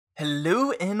Hello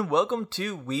and welcome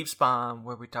to Weebspawn,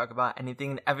 where we talk about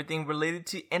anything and everything related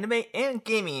to anime and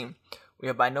gaming. We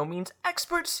are by no means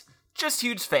experts, just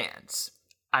huge fans.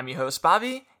 I'm your host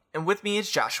Bobby, and with me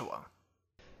is Joshua.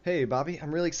 Hey Bobby,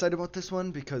 I'm really excited about this one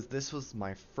because this was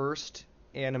my first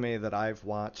anime that I've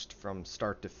watched from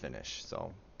start to finish,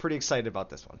 so pretty excited about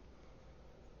this one.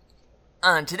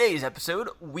 On today's episode,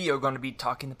 we are going to be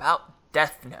talking about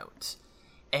Death Note.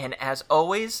 And as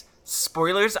always,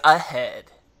 spoilers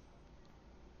ahead.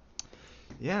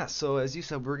 Yeah, so as you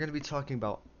said, we're going to be talking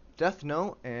about Death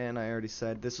Note, and I already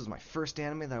said this was my first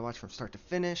anime that I watched from start to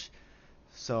finish,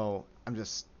 so I'm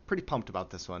just pretty pumped about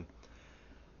this one.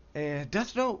 And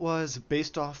Death Note was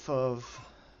based off of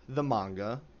the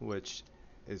manga, which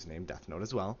is named Death Note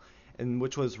as well, and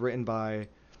which was written by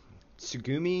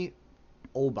Tsugumi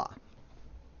Ohba.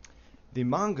 The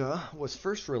manga was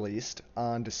first released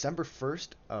on December 1st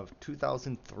of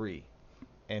 2003,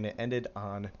 and it ended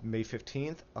on May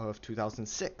 15th of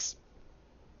 2006.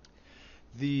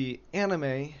 The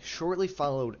anime shortly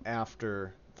followed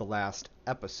after the last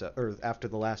episode, or after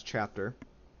the last chapter,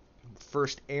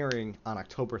 first airing on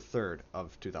October 3rd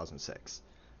of 2006.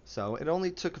 So it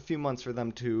only took a few months for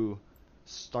them to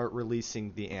start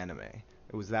releasing the anime.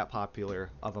 It was that popular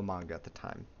of a manga at the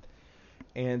time.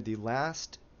 And the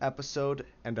last episode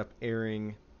ended up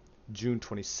airing June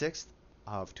 26th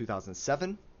of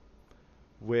 2007,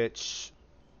 which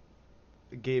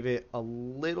gave it a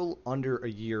little under a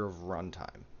year of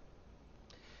runtime.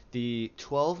 The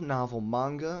 12-novel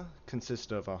manga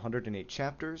consisted of 108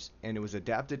 chapters, and it was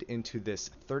adapted into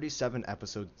this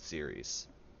 37-episode series.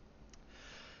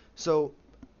 So,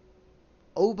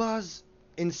 Ohba's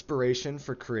inspiration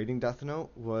for creating Death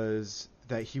Note was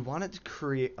that he wanted to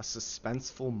create a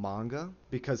suspenseful manga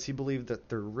because he believed that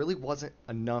there really wasn't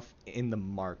enough in the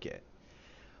market.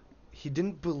 He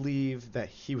didn't believe that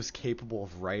he was capable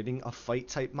of writing a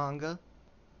fight-type manga,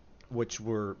 which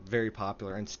were very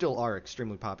popular and still are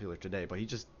extremely popular today, but he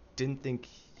just didn't think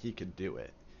he could do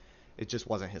it. It just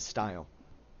wasn't his style.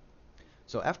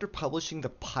 So after publishing the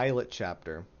pilot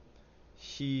chapter,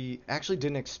 he actually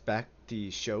didn't expect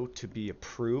the show to be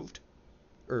approved,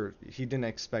 or he didn't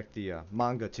expect the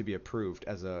manga to be approved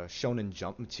as a Shonen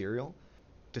Jump material.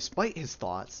 Despite his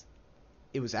thoughts,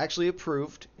 it was actually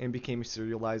approved and became a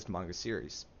serialized manga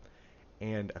series.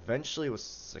 And eventually it was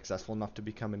successful enough to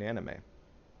become an anime.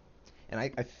 And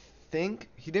I think,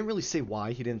 he didn't really say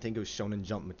why he didn't think it was Shonen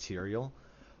Jump material,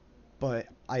 but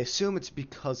I assume it's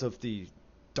because of the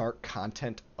dark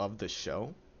content of the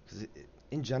show. Because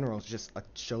in general, it's just a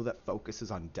show that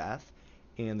focuses on death,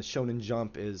 and the Shonen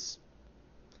Jump is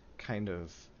kind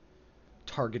of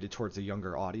targeted towards a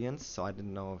younger audience, so I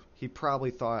didn't know. He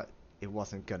probably thought it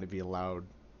wasn't going to be allowed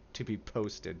to be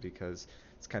posted because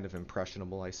it's kind of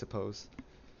impressionable, I suppose.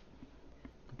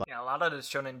 But a lot of the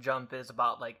Shonen Jump is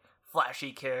about like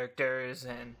flashy characters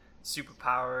and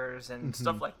superpowers and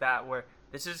stuff like that, where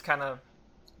this is kind of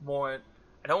more,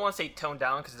 I don't want to say toned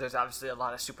down because there's obviously a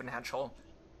lot of supernatural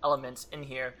elements in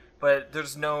here, but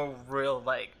there's no real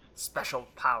like special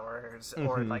powers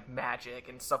or like magic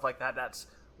and stuff like that. That's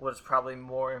what's probably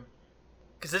more,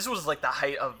 because this was like the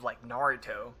height of like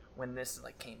Naruto when this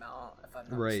like came out, if I'm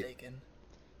not mistaken.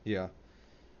 Yeah.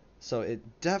 So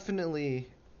it definitely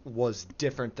was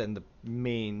different than the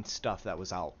main stuff that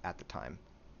was out at the time.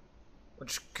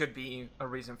 Which could be a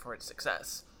reason for its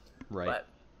success. Right. But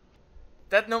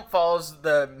Death Note follows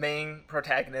the main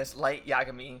protagonist, Light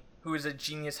Yagami, who is a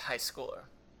genius high schooler,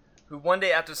 who one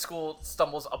day after school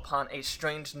stumbles upon a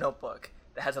strange notebook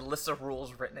that has a list of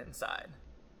rules written inside.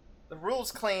 The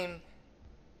rules claim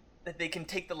that they can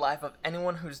take the life of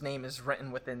anyone whose name is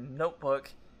written within the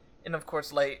notebook, and of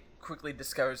course Light quickly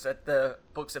discovers that the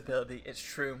book's ability is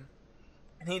true,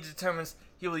 and he determines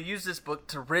he will use this book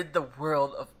to rid the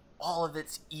world of all of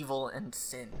its evil and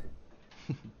sin.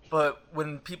 But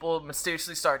when people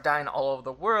mysteriously start dying all over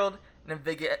the world, an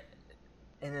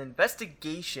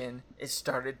investigation is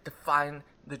started to find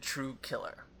the true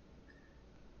killer.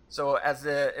 So as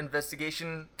the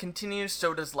investigation continues,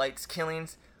 so does Light's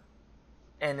killings,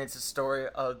 and it's a story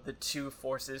of the two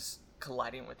forces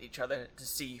colliding with each other to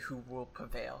see who will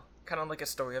prevail. Kind of like a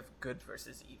story of good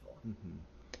versus evil.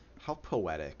 How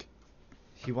poetic.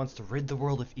 He wants to rid the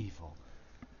world of evil.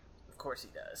 Of course he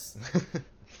does.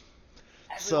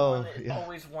 So, Everyone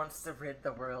always wants to rid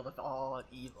the world of all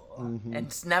evil, and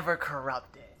it's never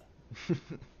corrupted.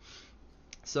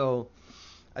 So,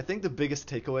 I think the biggest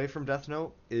takeaway from Death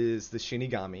Note is the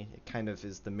Shinigami. It kind of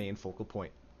is the main focal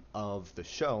point of the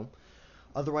show,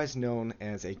 otherwise known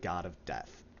as a god of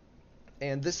death.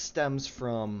 And this stems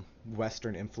from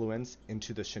Western influence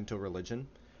into the Shinto religion.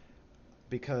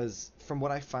 because from what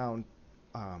I found,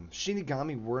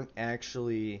 Shinigami weren't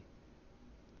actually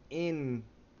in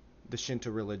the Shinto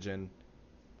religion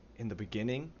in the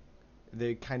beginning.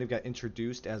 They kind of got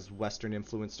introduced as Western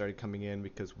influence started coming in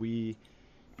because we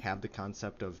have the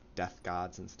concept of death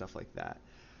gods and stuff like that.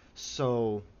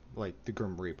 So, like the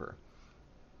Grim Reaper.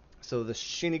 So the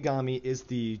Shinigami is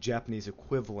the Japanese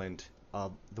equivalent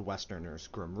of the Westerners'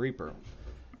 Grim Reaper.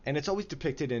 And it's always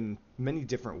depicted in many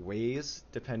different ways,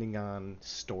 depending on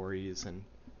stories and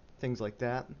things like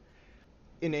that.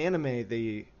 In anime,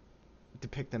 they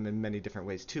depict them in many different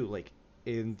ways too. Like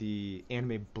in the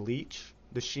anime Bleach,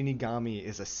 the Shinigami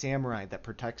is a samurai that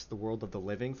protects the world of the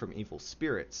living from evil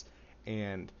spirits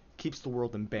and keeps the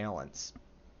world in balance.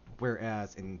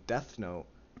 Whereas in Death Note,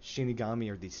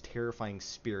 Shinigami are these terrifying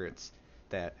spirits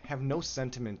that have no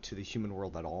sentiment to the human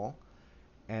world at all,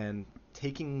 and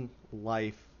taking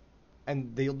life,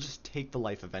 and they'll just take the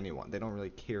life of anyone. They don't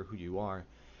really care who you are,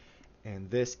 and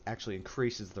this actually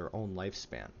increases their own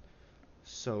lifespan.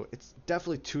 So it's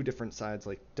definitely two different sides,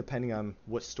 like depending on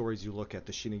what stories you look at,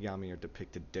 the Shinigami are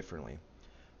depicted differently.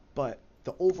 But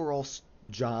the overall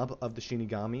job of the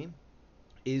Shinigami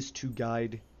is to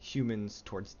guide humans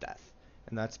towards death.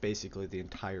 And that's basically the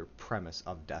entire premise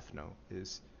of Death Note,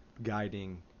 is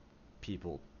guiding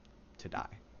people to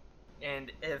die.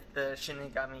 And if the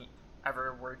Shinigami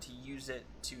ever were to use it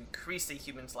to increase the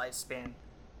human's lifespan,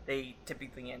 they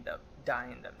typically end up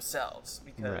dying themselves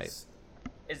because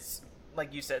it's,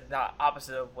 like you said, the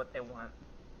opposite of what they want.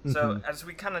 So, as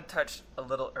we kind of touched a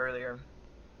little earlier,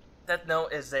 Death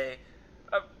Note is a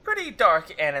pretty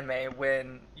dark anime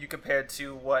when you compare it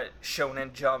to what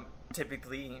Shonen Jump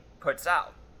typically puts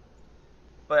out.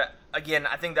 But again,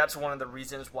 I think that's one of the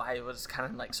reasons why it was kind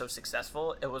of like so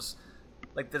successful. It was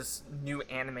like this new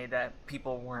anime that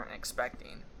people weren't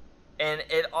expecting. And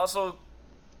it also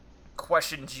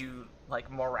questions you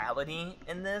like morality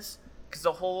in this, because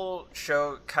the whole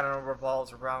show kind of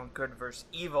revolves around good versus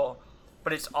evil,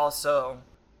 but it's also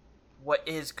what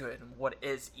is good and what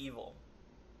is evil.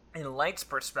 In Light's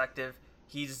perspective,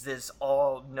 he's this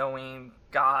all-knowing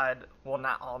God, well,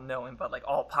 not all-knowing, but like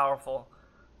all-powerful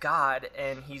God,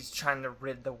 and he's trying to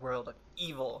rid the world of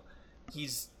evil.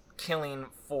 He's killing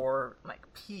for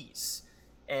like peace,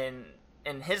 and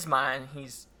in his mind,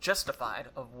 he's justified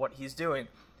of what he's doing.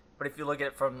 But if you look at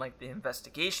it from like the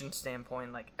investigation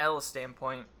standpoint, like L's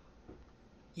standpoint,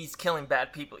 he's killing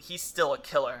bad people. He's still a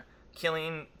killer.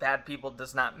 Killing bad people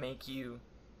does not make you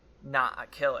not a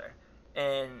killer.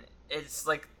 And it's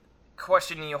like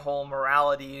questioning your whole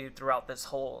morality throughout this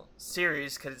whole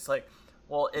series, because it's like,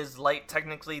 well, is Light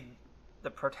technically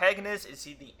the protagonist? Is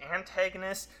he the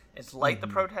antagonist? Is Light the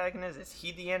protagonist? Is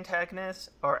he the antagonist?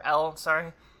 Or L,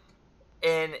 sorry.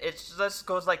 And it just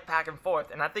goes like back and forth.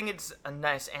 And I think it's a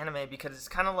nice anime because it's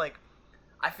kind of like,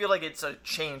 I feel like it's a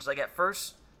change. Like at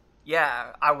first,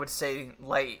 yeah, I would say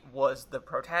Light was the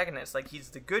protagonist. Like he's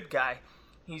the good guy.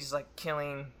 He's like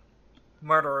killing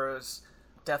murderers,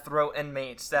 death row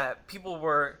inmates that people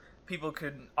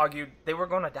could argue they were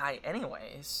going to die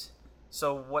anyways.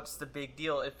 So what's the big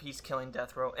deal if he's killing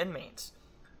death row inmates?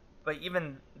 But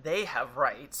even they have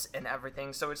rights and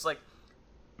everything. So it's like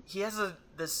he has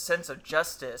this sense of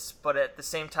justice, but at the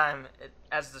same time,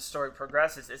 as the story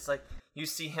progresses, it's like you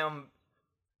see him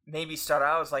maybe start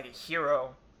out as like a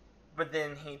hero, but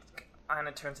then he kind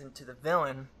of turns into the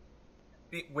villain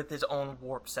with his own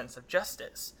warped sense of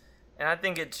justice. And I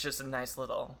think it's just a nice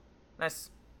little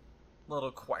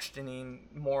questioning,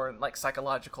 more like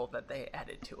psychological, that they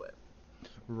added to it.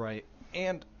 Right.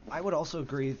 And I would also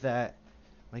agree that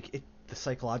like the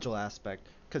psychological aspect,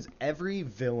 because every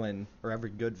villain or every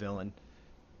good villain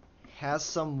has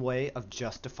some way of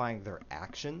justifying their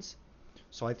actions.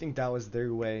 So I think that was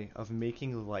their way of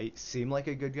making Light seem like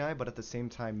a good guy, but at the same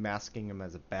time masking him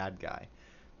as a bad guy,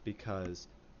 because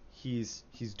he's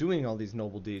doing all these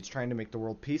noble deeds, trying to make the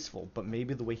world peaceful, but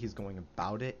maybe the way he's going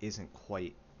about it isn't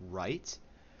quite right.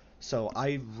 So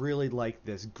I really like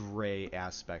this gray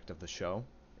aspect of the show.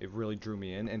 It really drew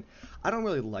me in, and I don't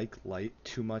really like Light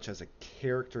too much as a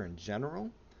character in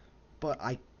general, but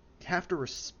I have to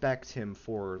respect him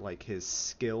for like his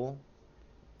skill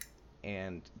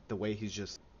and the way he's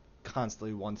just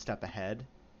constantly one step ahead,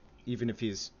 even if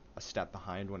he's a step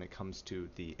behind when it comes to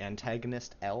the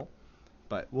antagonist L.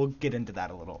 But we'll get into that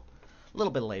a little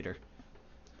bit later.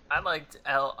 I liked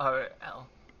L.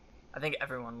 I think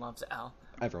everyone loves L.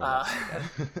 Everyone loves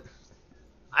L.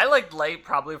 I liked Light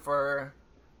probably for,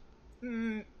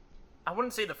 I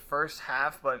wouldn't say the first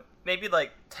half, but maybe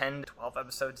like 10 to 12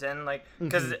 episodes in. Like,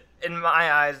 because in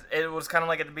my eyes, it was kind of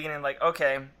like at the beginning, like,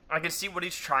 okay, I can see what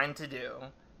he's trying to do,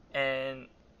 and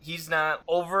he's not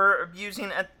over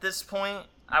abusing at this point,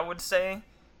 I would say,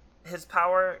 his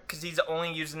power, because he's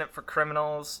only using it for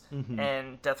criminals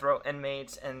and death row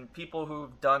inmates and people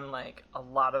who've done like a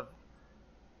lot of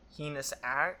heinous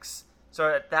acts. So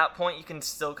at that point you can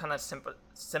still kind of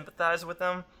sympathize with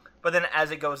them, but then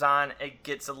as it goes on it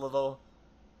gets a little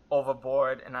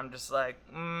overboard, and I'm just like,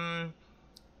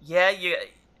 yeah,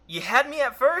 you had me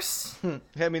at first. You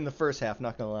had me in the first half,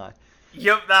 not gonna lie.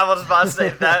 Yep, I was about to say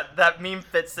that meme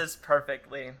fits this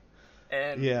perfectly.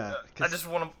 And yeah, I just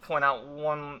want to point out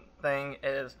one thing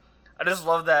is I just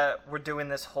love that we're doing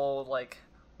this whole like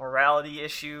morality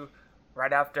issue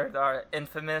right after our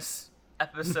infamous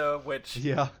episode, which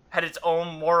had its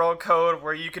own moral code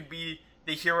where you could be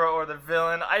the hero or the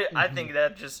villain. I think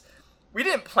that just, we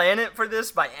didn't plan it for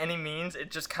this by any means.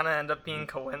 It just kind of ended up being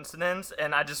coincidence,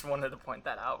 and I just wanted to point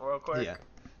that out real quick. Yeah,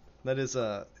 that is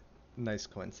a nice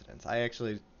coincidence. I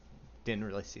actually didn't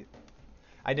really see it.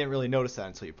 I didn't really notice that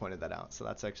until you pointed that out, so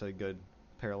that's actually a good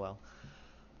parallel.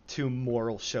 2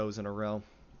 moral shows in a row,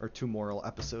 or 2 moral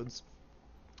episodes.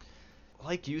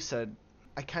 Like you said,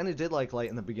 I kind of did like Light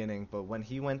in the beginning, but when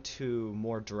he went to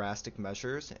more drastic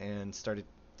measures and started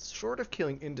sort of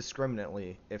killing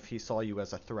indiscriminately if he saw you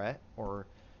as a threat, or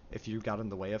if you got in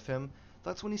the way of him,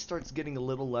 that's when he starts getting a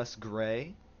little less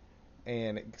gray,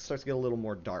 and it starts to get a little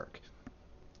more dark.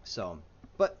 So,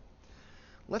 but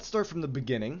let's start from the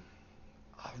beginning.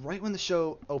 Right when the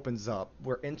show opens up,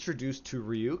 we're introduced to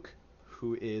Ryuk,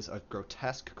 who is a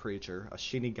grotesque creature, a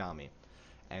Shinigami.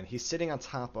 And he's sitting on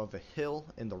top of a hill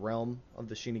in the realm of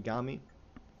the Shinigami,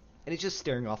 and he's just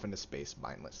staring off into space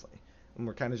mindlessly. And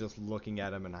we're kind of just looking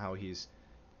at him and how he's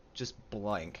just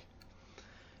blank.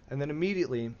 And then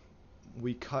immediately,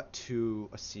 we cut to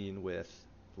a scene with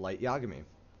Light Yagami,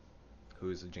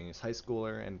 who's a genius high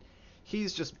schooler, and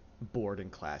he's just bored in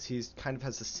class. He kind of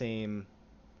has the same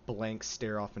blank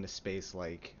stare off into space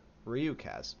like Ryuk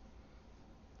has.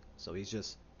 So he's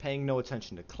just paying no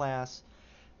attention to class,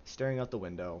 staring out the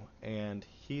window, and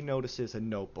he notices a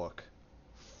notebook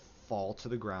fall to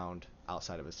the ground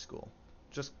outside of his school.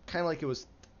 Just kind of like it was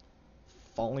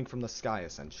falling from the sky,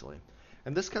 essentially.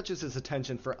 And this catches his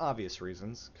attention for obvious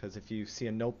reasons, because if you see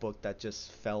a notebook that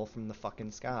just fell from the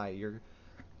fucking sky, you're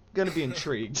gonna be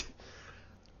intrigued.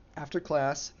 After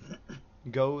class, he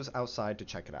goes outside to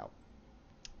check it out.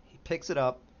 He picks it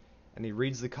up, and he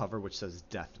reads the cover, which says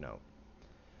Death Note.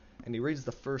 And he reads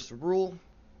the first rule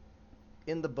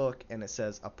in the book, and it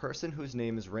says, "A person whose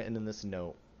name is written in this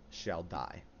note shall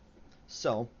die."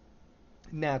 So,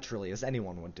 naturally, as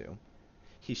anyone would do,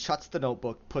 he shuts the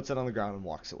notebook, puts it on the ground, and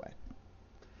walks away.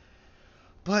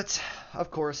 But,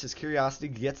 of course, his curiosity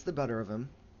gets the better of him,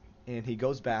 and he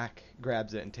goes back,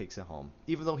 grabs it, and takes it home.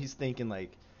 Even though he's thinking,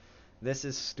 like, this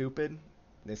is stupid.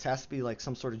 This has to be, like,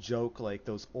 some sort of joke, like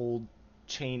those old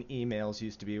chain emails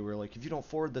used to be, where, like, if you don't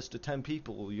forward this to 10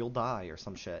 people, you'll die, or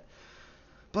some shit.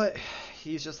 But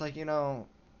he's just like,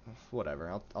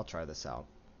 whatever, I'll try this out.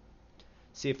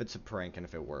 See if it's a prank and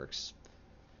if it works.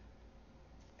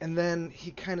 And then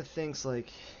he kind of thinks, like,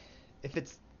 if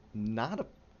it's not a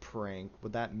prank,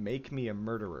 would that make me a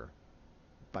murderer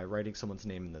by writing someone's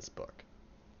name in this book?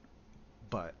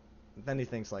 But then he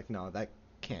thinks, like, no, that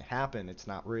can't happen. It's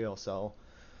not real, so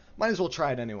might as well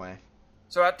try it anyway.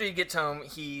 So after he gets home,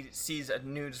 he sees a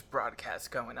news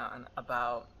broadcast going on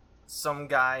about some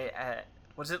guy at,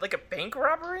 was it like a bank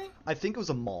robbery? I think it was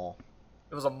a mall.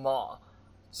 It was a mall.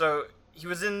 So he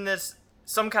was in this,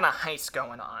 some kind of heist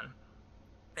going on.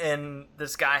 And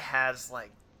this guy has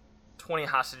like 20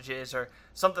 hostages or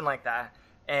something like that.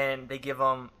 And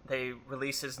they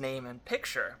release his name and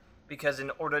picture. Because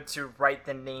in order to write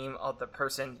the name of the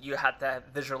person, you have to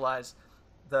visualize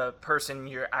the person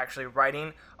you're actually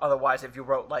writing. Otherwise, if you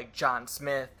wrote like John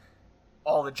Smith,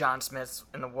 all the John Smiths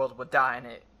in the world would die, and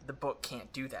the book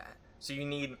can't do that. So you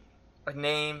need a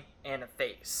name and a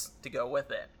face to go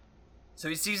with it. So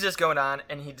he sees this going on,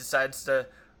 and he decides to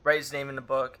write his name in the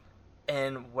book,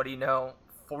 and what do you know,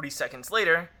 40 seconds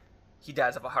later, he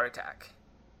dies of a heart attack.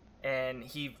 And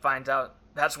he finds out,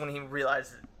 that's when he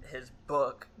realizes his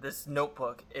book, this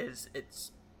notebook,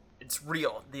 it's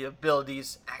real. The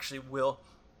abilities actually will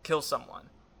kill someone.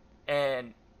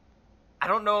 And I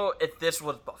don't know if this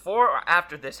was before or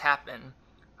after this happened,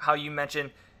 how you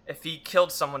mentioned if he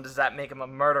killed someone, does that make him a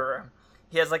murderer?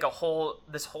 He has like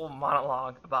this whole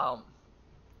monologue about,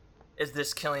 is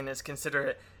this killing is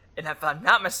considered? And if I'm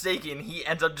not mistaken, he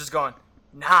ends up just going,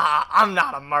 nah, I'm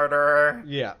not a murderer.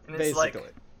 Yeah, and it's basically.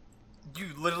 Like, you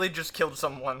literally just killed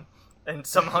someone, and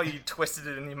somehow you twisted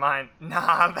it in your mind.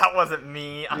 Nah, that wasn't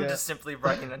me. I'm just simply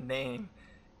writing a name.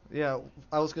 Yeah,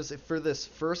 I was gonna say for this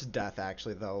first death,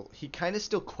 actually, though, he kind of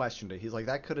still questioned it. He's like,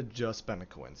 that could have just been a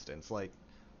coincidence. Like,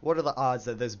 what are the odds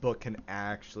that this book can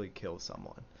actually kill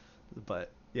someone?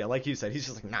 But yeah, like you said, he's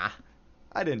just like, nah,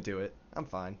 I didn't do it. I'm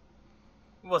fine.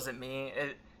 It wasn't me.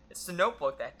 It's the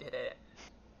Notebook that did it.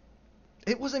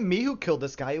 It wasn't me who killed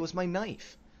this guy. It was my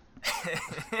knife.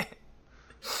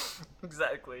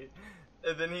 Exactly.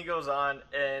 And then he goes on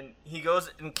and he goes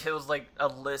and kills like a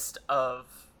list of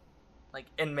like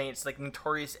inmates, like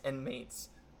notorious inmates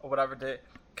or whatever, to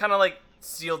kind of like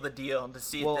seal the deal to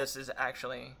see if Well, this is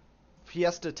actually. he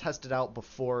has to test it out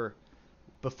before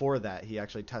that. He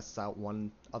actually tests out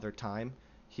one other time.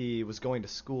 He was going to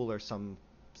school or some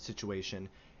situation,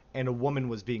 and a woman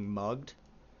was being mugged,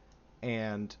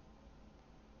 and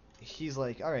he's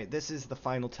like, all right, this is the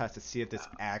final test to see if this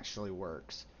actually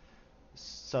works.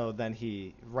 So then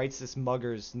he writes this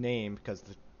mugger's name because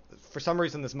for some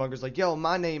reason this mugger's like, yo,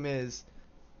 my name is,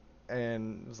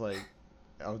 and it was like,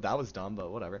 oh, that was dumb,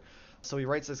 but whatever. So he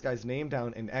writes this guy's name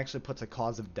down and actually puts a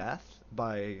cause of death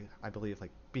by, I believe,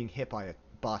 like being hit by a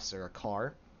bus or a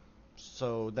car.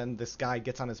 So then this guy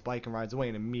gets on his bike and rides away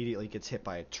and immediately gets hit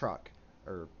by a truck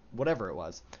or whatever it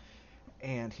was.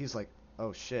 And he's like,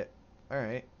 oh shit, all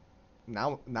right,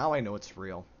 now I know it's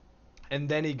real. And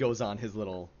then he goes on his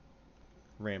little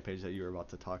rampage that you were about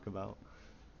to talk about.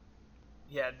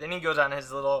 Yeah, then he goes on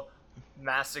his little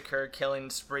massacre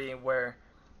killing spree where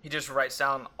he just writes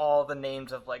down all the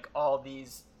names of like all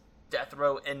these death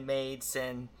row inmates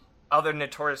and other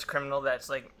notorious criminal that's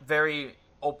like very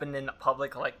open in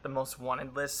public, like the most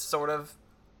wanted list, sort of,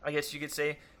 I guess you could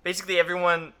say. Basically,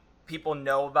 everyone people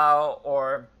know about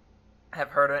or have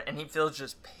heard of, and he fills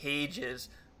just pages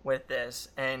with this,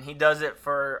 and he does it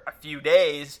for a few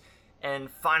days, and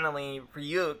finally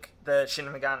Ryuk, the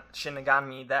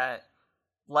Shinigami that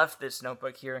left this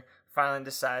notebook here, finally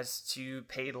decides to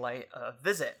pay Light a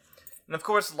visit. And of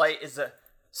course, Light is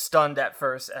stunned at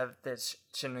first at this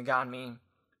Shinigami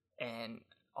and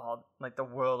all like the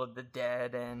world of the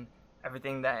dead and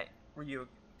everything that Ryuk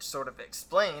sort of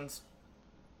explains.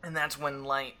 And that's when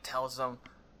Light tells him,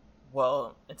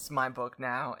 well, it's my book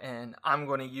now, and I'm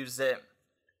going to use it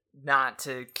not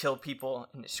to kill people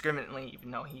indiscriminately,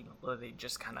 even though he literally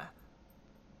just kind of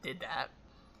did that.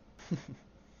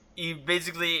 He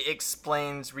basically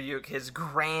explains Ryuk his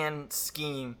grand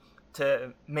scheme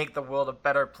to make the world a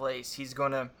better place. He's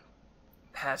going to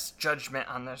pass judgment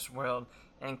on this world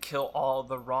and kill all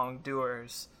the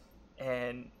wrongdoers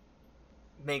and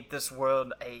make this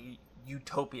world a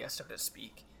utopia, so to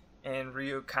speak. And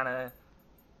Ryuk kind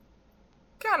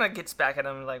of gets back at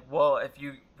him like, well, if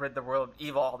you rid the world of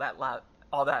evil,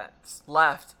 all that's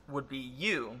left would be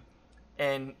you.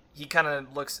 And he kind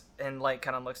of looks, and Light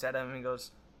kind of looks at him and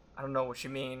goes, I don't know what you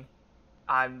mean.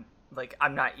 I'm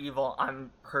not evil.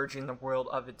 I'm purging the world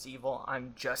of its evil.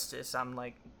 I'm justice. I'm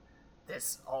like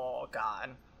this all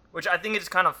God. Which I think is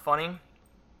kind of funny.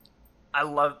 I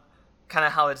love kind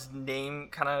of how his name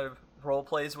kind of role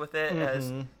plays with it,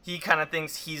 as he kind of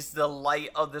thinks he's the light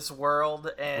of this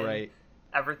world and Right.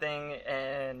 everything.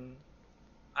 And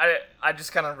I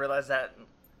just kind of realized that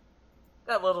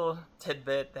little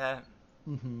tidbit that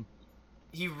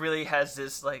he really has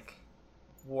this like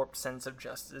warped sense of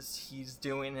justice he's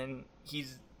doing, and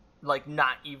he's like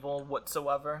not evil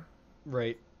whatsoever.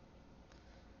 Right.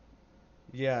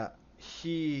 Yeah,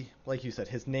 he, like you said,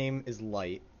 his name is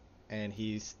Light, and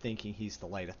he's thinking he's the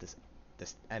light at this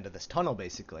end of this tunnel.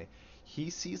 Basically,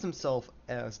 he sees himself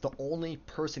as the only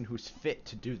person who's fit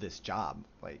to do this job.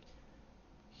 Like,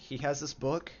 he has this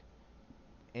book,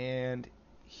 and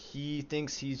he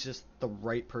thinks he's just the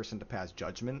right person to pass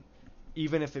judgment,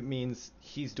 even if it means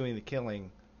he's doing the killing.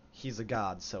 He's a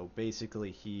god, so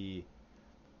basically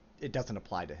it doesn't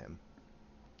apply to him.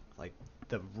 Like,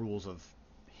 the rules of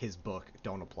his book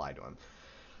don't apply to him.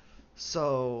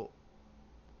 So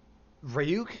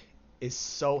Ryuk is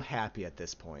so happy at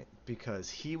this point because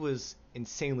he was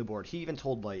insanely bored. He even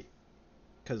told Light,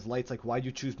 because Light's like, why'd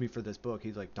you choose me for this book?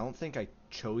 He's like, don't think I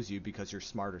chose you because you're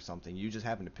smart or something. You just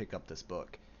happened to pick up this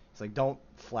book. He's like, don't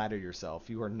flatter yourself.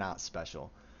 You are not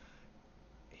special.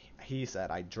 He said,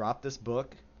 I dropped this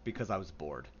book because I was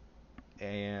bored.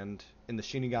 And in the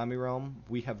Shinigami realm,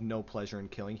 we have no pleasure in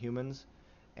killing humans.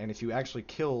 And if you actually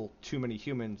kill too many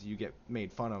humans, you get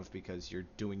made fun of because you're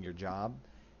doing your job.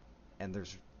 And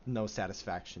there's no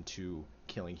satisfaction to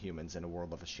killing humans in a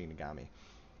world of a Shinigami.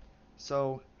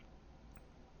 So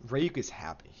Ryuk is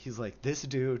happy. He's like, this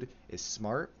dude is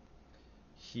smart.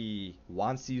 He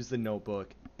wants to use the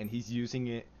notebook, and he's using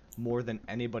it more than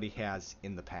anybody has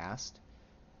in the past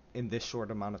in this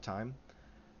short amount of time.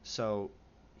 So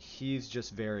he's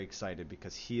just very excited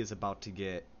because he is about to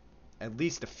get at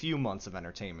least a few months of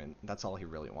entertainment. That's all he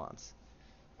really wants.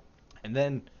 And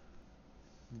then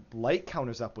Light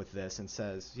counters up with this and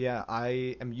says, yeah,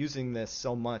 I am using this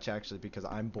so much actually because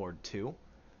I'm bored too.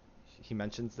 He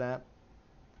mentions that.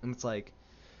 And it's like,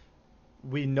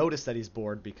 we notice that he's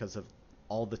bored because of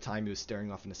all the time he was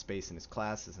staring off into space in his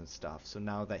classes and stuff. So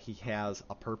now that he has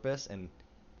a purpose, and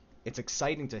it's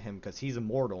exciting to him because he's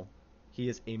immortal. He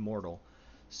is immortal.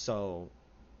 So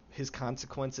his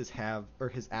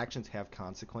his actions have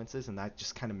consequences, and that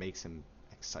just kind of makes him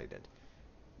excited.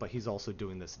 But he's also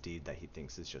doing this deed that he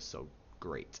thinks is just so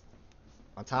great.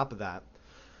 On top of that,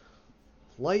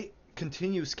 Light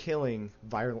continues killing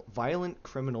violent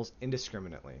criminals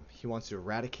indiscriminately. He wants to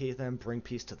eradicate them, bring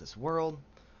peace to this world,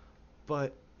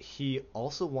 but he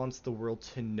also wants the world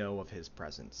to know of his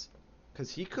presence. Because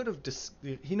he could have...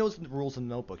 he knows the rules in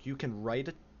the Notebook. You can write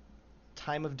a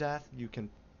time of death, you can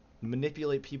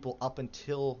manipulate people up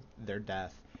until their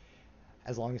death,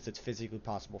 as long as it's physically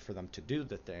possible for them to do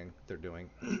the thing they're doing.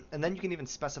 And then you can even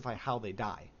specify how they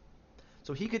die.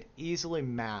 So he could easily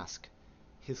mask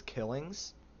his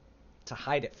killings to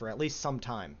hide it for at least some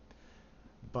time.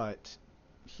 But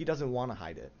he doesn't want to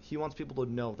hide it. He wants people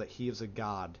to know that he is a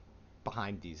god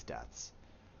behind these deaths.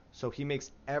 So he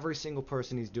makes every single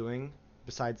person he's doing,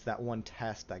 besides that one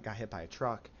test that got hit by a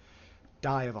truck,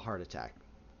 die of a heart attack.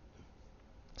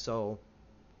 So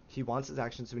he wants his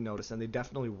actions to be noticed, and they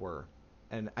definitely were.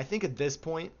 And I think at this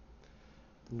point,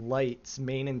 Light's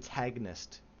main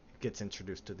antagonist gets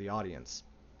introduced to the audience.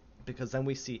 Because then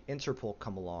we see Interpol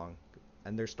come along,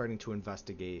 and they're starting to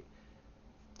investigate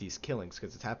these killings.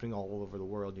 Because it's happening all over the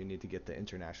world. You need to get the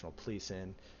international police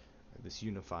in, this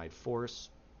unified force.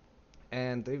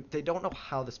 And they don't know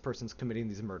how this person's committing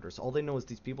these murders. All they know is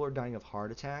these people are dying of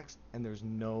heart attacks, and there's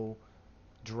no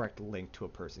direct link to a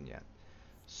person yet.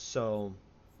 So...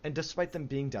 and despite them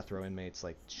being death row inmates,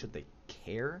 like, should they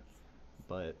care?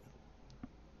 But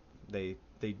they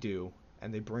do,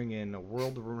 and they bring in a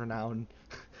world-renowned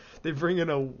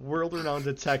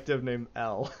detective named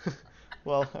L.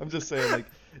 Well, I'm just saying, like,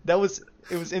 it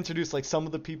was introduced, like, some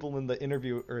of the people in the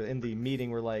interview or in the meeting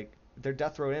were like, they're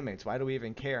death row inmates. Why do we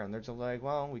even care? And they're just like,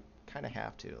 well, we kind of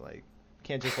have to. Like,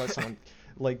 can't just let someone,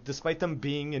 like, despite them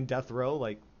being in death row,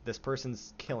 like, this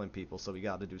person's killing people, so we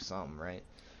got to do something, right?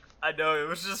 I know, it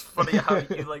was just funny how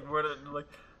you, like, worded, like,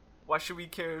 why should we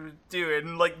care to do it?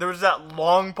 And, like, there was that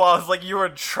long pause, like, you were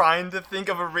trying to think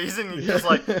of a reason, you just,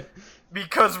 like,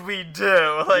 because we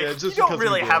do. Like, yeah, you don't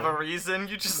really have a reason,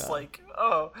 you just, like,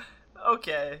 oh,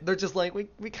 okay. They're just like,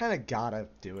 we kind of gotta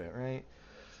do it, right?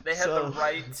 They had the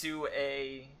right to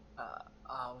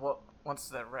what's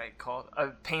that right called? A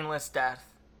painless death.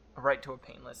 A right to a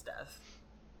painless death.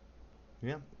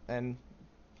 Yeah, and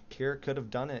Kira could have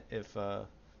done it if,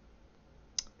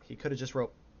 he could have just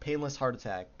wrote painless heart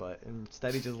attack, but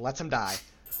instead he just lets him die.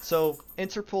 So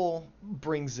Interpol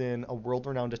brings in a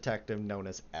world-renowned detective known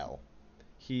as L.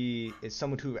 He is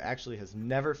someone who actually has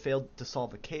never failed to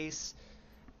solve a case,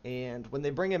 and when they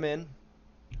bring him in,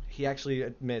 he actually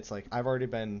admits, like, I've already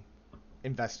been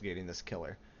investigating this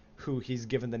killer, who he's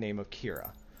given the name of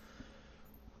Kira.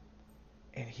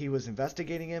 And he was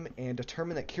investigating him and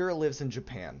determined that Kira lives in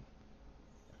Japan,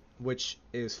 which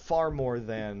is far more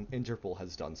than Interpol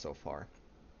has done so far.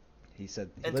 He said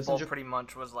he lives in Interpol pretty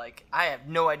much was like, I have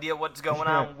no idea what's going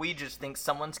on. We just think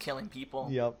someone's killing people.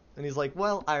 Yep. And he's like,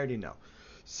 well, I already know.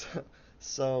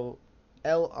 So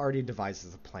L already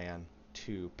devises a plan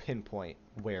to pinpoint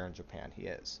where in Japan he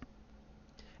is.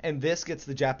 And this gets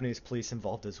the Japanese police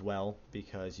involved as well,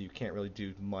 because you can't really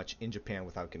do much in Japan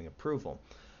without getting approval.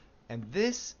 And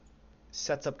this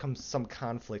sets up some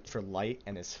conflict for Light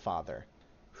and his father,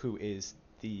 who is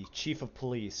the chief of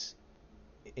police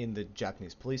in the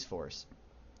Japanese police force.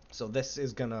 So this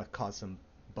is gonna cause some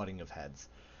butting of heads.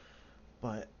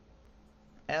 But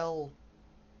L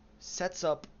sets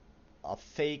up a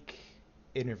fake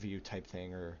interview type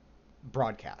thing, or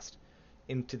broadcast,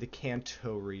 into the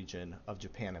Kanto region of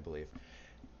Japan, I believe.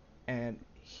 And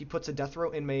he puts a death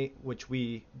row inmate, which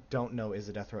we don't know is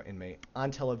a death row inmate,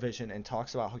 on television and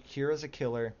talks about how Kira's a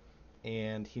killer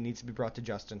and he needs to be brought to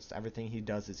justice. Everything he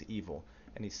does is evil.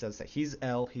 And he says that he's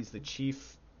L, he's the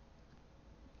chief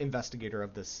investigator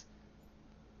of this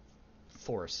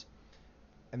force.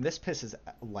 And this pisses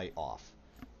Light off.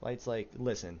 Light's like,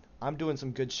 listen, I'm doing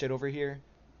some good shit over here.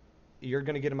 You're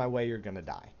going to get in my way, you're going to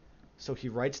die. So he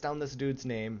writes down this dude's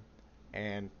name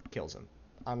and kills him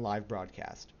on live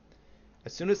broadcast.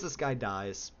 As soon as this guy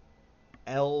dies,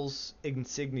 L's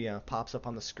insignia pops up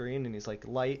on the screen, and he's like,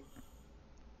 Light,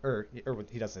 or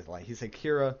he doesn't say Light, he's like,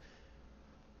 Kira,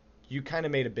 you kind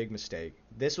of made a big mistake.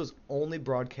 This was only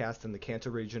broadcast in the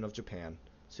Kanto region of Japan,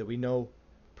 So we know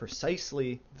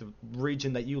precisely the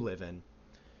region that you live in,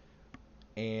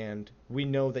 and we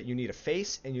know that you need a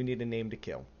face and you need a name to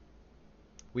kill.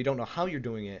 We don't know how you're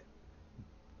doing it,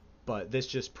 but this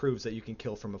just proves that you can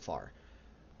kill from afar.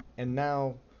 And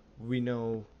now we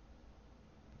know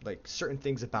like certain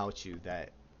things about you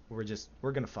that we're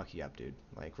gonna fuck you up, dude.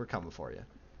 Like we're coming for you.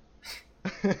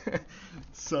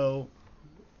 So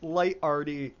L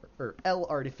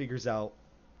already figures out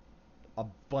a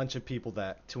bunch of people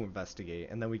that to investigate,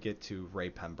 and then we get to Ray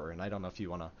Pember, and I don't know if you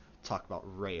want to talk about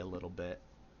Ray a little bit.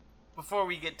 Before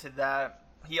we get to that,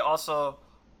 he also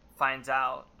finds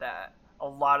out that a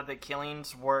lot of the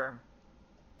killings were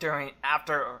during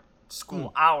after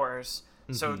school hours.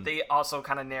 So they also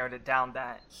kind of narrowed it down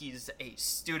that he's a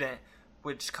student,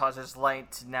 which causes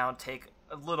Light to now take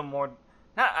a little more,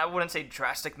 not I wouldn't say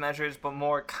drastic measures, but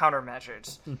more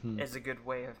countermeasures is a good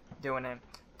way of doing it,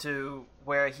 to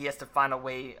where he has to find a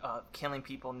way of killing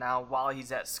people now while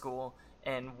he's at school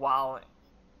and while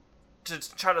to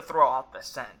try to throw off the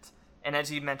scent. And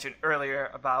as you mentioned earlier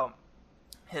about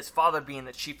his father being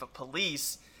the chief of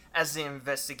police, as the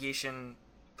investigation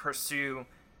pursue,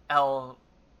 L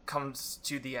comes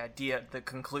to the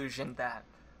conclusion that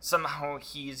somehow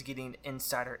he's getting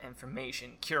insider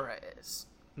information, Kira is.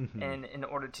 And in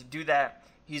order to do that,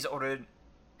 he's ordered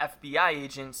FBI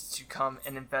agents to come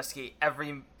and investigate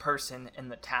every person in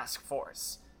the task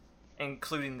force,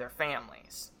 including their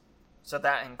families. So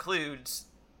that includes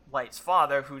Light's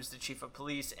father, who's the chief of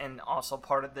police, and also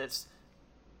part of this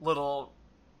little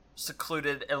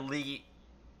secluded elite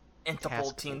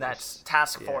Interpol team that's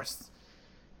task force.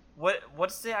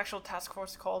 What's the actual task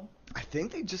force called? I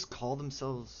think they just call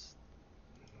themselves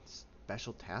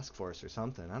Special Task Force or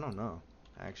something. I don't know,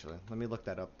 actually. Let me look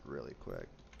that up really quick.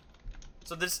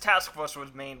 So this task force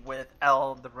was made with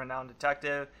L, the renowned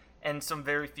detective, and some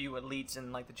very few elites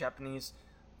in like the Japanese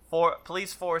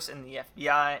police force and the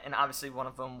FBI, and obviously one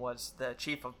of them was the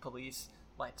chief of police,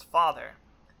 Light's father.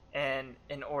 And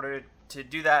in order to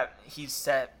do that, he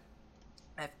set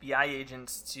FBI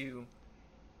agents to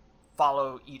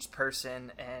follow each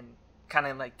person and kind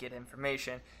of like get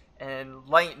information. And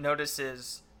Light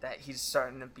notices that he's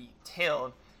starting to be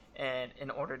tailed, and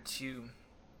in order to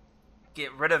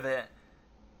get rid of it,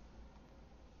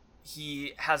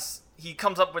 he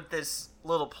comes up with this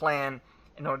little plan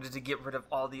in order to get rid of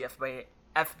all the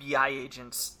FBI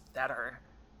agents that are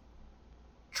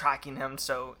tracking him.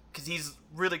 So, because he's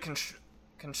really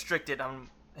constricted on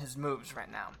his moves right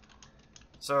now.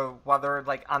 So while they're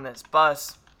like on this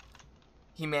bus,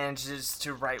 he manages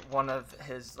to write one of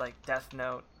his like Death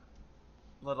Note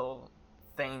little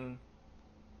thing,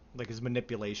 like his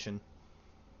manipulation,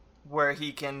 where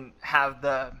he can have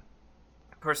the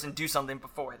person do something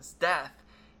before his death,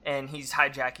 and he's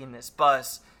hijacking this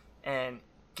bus and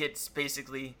gets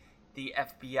basically the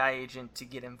FBI agent to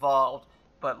get involved,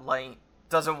 but Light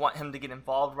doesn't want him to get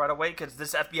involved right away because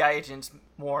this FBI agent's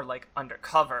more like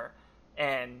undercover,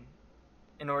 and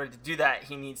in order to do that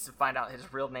he needs to find out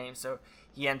his real name. So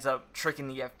he ends up tricking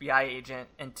the FBI agent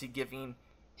into giving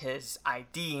his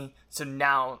ID, so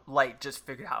now Light just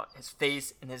figured out his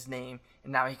face and his name,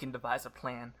 and now he can devise a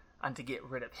plan on to get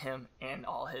rid of him and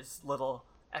all his little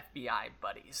FBI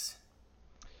buddies.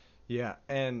 Yeah,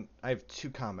 and I have two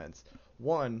comments.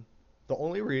 One, the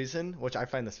only reason, which I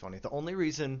find this funny, the only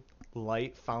reason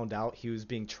Light found out he was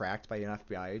being tracked by an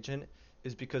FBI agent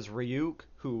is because Ryuk,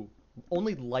 who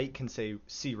only Light can see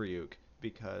Ryuk,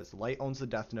 because Light owns the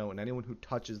Death Note, and anyone who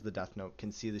touches the Death Note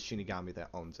can see the Shinigami that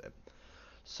owns it.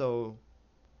 So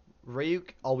Ryuk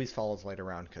always follows Light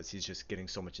around because he's just getting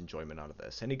so much enjoyment out of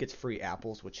this, and he gets free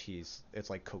apples, which it's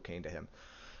like cocaine to him.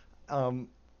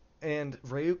 And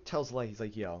Ryuk tells Light, he's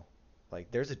like, yo,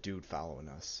 like, there's a dude following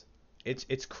us.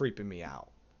 It's creeping me out.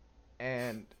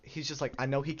 And he's just like, I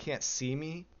know he can't see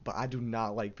me, but I do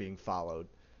not like being followed.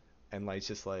 And Light's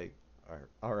just like,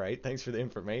 all right, thanks for the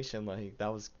information. Like,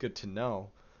 that was good to know.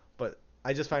 But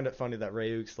I just find it funny that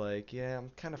Ryuk's like, yeah,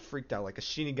 I'm kind of freaked out. Like a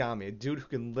Shinigami, a dude who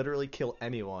can literally kill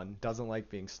anyone, doesn't like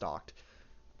being stalked.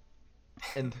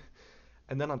 And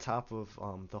then on top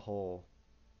of the whole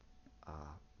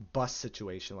bus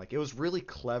situation, like, it was really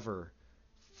clever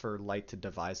for Light to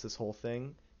devise this whole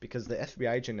thing, because the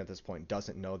FBI agent at this point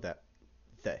doesn't know that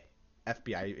the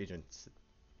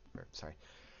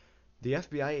the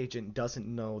FBI agent doesn't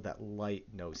know that Light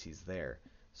knows he's there.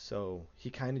 So he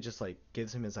kind of just like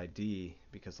gives him his ID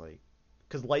because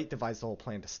Light devised the whole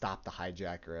plan to stop the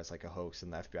hijacker as like a hoax,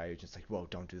 and the FBI agent's like, whoa,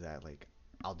 don't do that, like,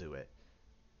 I'll do it.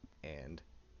 And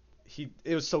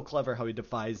it was so clever how he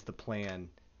devised the plan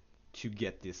to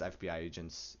get this FBI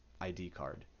agent's ID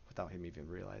card without him even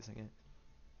realizing it.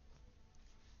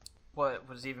 what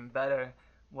was even better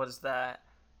was that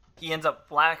he ends up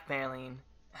blackmailing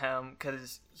him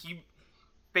because he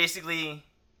basically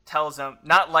tells him,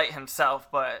 not Light himself,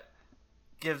 but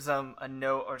gives him a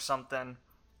note or something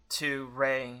to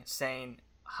Ray saying,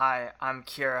 "Hi, I'm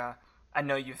Kira. I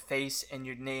know your face and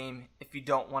your name. If you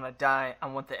don't want to die, I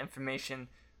want the information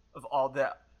of all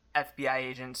the FBI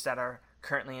agents that are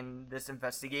currently in this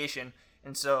investigation."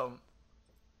 And so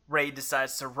Ray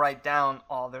decides to write down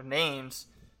all their names,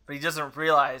 but he doesn't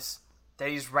realize that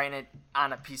he's writing it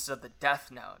on a piece of the death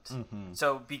note. Mm-hmm.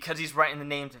 So because he's writing the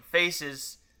names and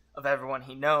faces of everyone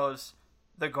he knows,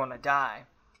 they're going to die.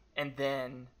 And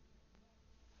then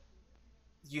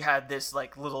you had this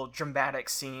like little dramatic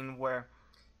scene where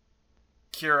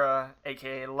Kira,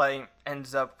 aka Light,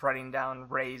 ends up writing down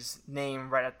Ray's name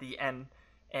right at the end,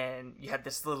 and you had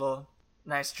this little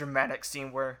nice dramatic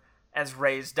scene where as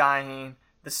Ray's dying,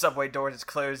 the subway doors is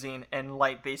closing, and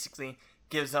Light basically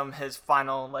gives him his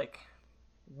final like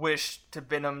wish to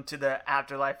bid him to the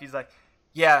afterlife. He's like,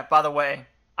 "Yeah, by the way,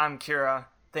 I'm Kira.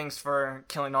 Thanks for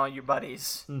killing all your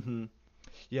buddies." Mm-hmm.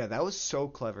 Yeah, that was so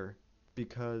clever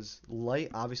because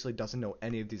Light obviously doesn't know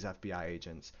any of these FBI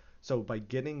agents. So by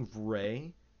getting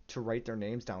Ray to write their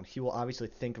names down, he will obviously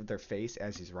think of their face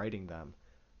as he's writing them.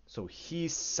 So he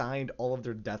signed all of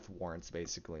their death warrants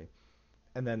basically.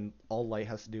 And then all Light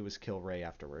has to do is kill Ray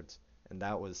afterwards. And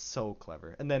that was so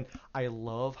clever. And then I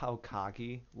love how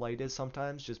cocky Light is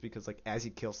sometimes, just because like as he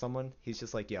kills someone, he's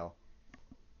just like, "Yo,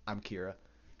 I'm Kira."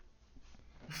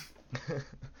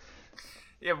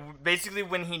 Yeah, basically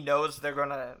when he knows they're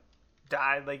gonna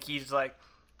die, like he's like,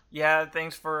 "Yeah,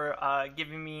 thanks for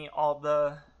giving me all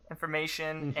the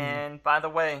information. Mm-hmm. And by the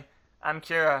way, I'm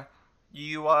Kira.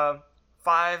 You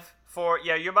 5, 4.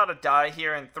 Yeah, you're about to die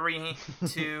here in 3,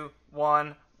 2,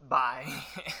 1. Bye."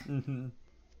 Mm-hmm.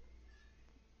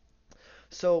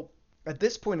 So at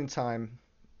this point in time,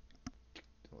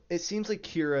 it seems like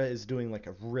Kira is doing like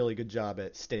a really good job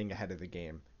at staying ahead of the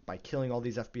game by killing all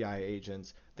these FBI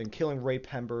agents, then killing Ray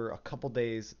Pember a couple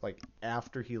days like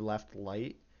after he left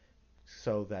Light,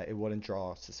 so that it wouldn't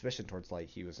draw suspicion towards Light.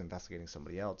 He was investigating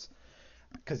somebody else.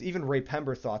 Because even Ray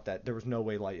Pember thought that there was no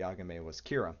way Light Yagami was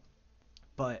Kira.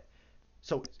 But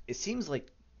so it seems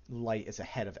like Light is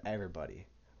ahead of everybody.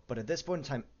 But at this point in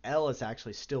time, L is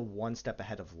actually still one step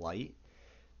ahead of Light,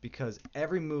 because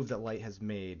every move that Light has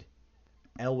made,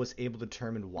 L was able to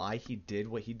determine why he did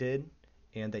what he did,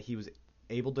 and that he was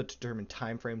able to determine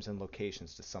time frames and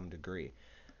locations to some degree.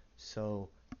 So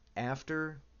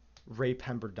after Ray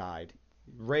Pember died,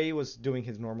 Ray was doing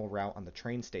his normal route on the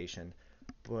train station,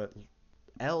 but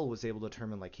L was able to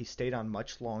determine like he stayed on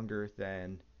much longer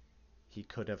than he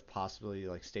could have possibly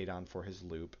like stayed on for his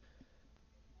loop.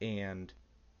 And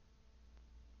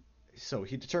so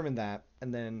he determined that,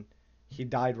 and then he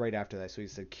died right after that. So he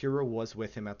said Kira was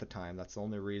with him at the time. That's the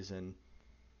only reason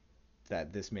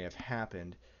that this may have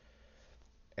happened.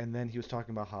 And then he was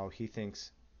talking about how he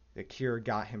thinks that Kira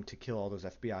got him to kill all those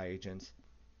FBI agents.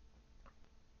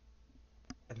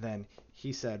 And then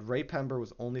he said Ray Pember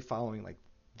was only following like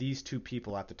these two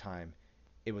people at the time.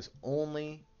 It was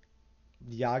only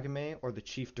Yagame or the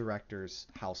chief director's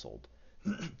household.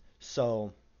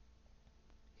 So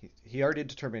he already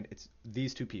determined it's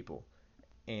these two people.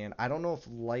 And I don't know if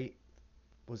Light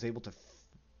was able to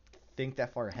think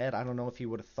that far ahead. I don't know if he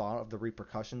would have thought of the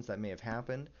repercussions that may have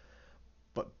happened.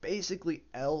 But basically,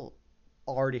 L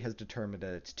already has determined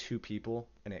that it's two people,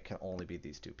 and it can only be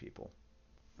these two people.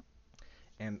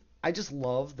 And I just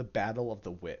love the battle of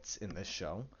the wits in this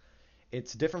show.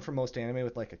 It's different from most anime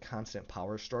with like a constant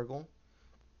power struggle,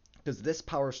 because this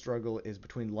power struggle is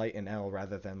between Light and L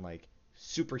rather than like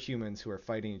superhumans who are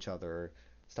fighting each other or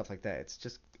stuff like that. It's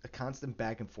just a constant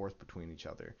back and forth between each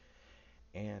other.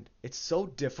 And it's so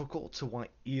difficult to want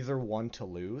either one to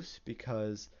lose,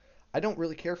 because I don't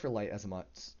really care for Light as much,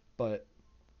 but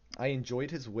I enjoyed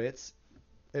his wits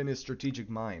and his strategic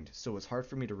mind, so it's hard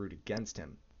for me to root against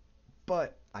him.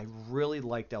 But I really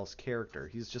liked L's character.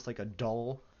 He's just like a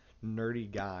dull,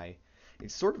 nerdy guy.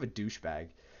 He's sort of a douchebag,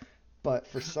 but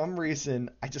for some reason,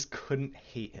 I just couldn't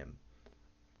hate him.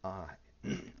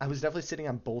 I was definitely sitting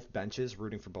on both benches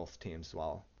rooting for both teams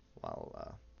while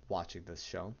watching this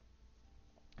show.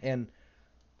 And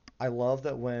I love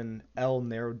that when L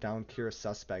narrowed down Kira's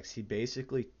suspects, he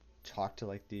basically talked to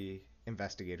like the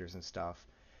investigators and stuff,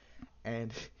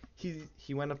 and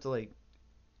he went up to like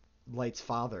Light's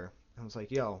father and was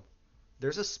like, "Yo,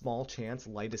 there's a small chance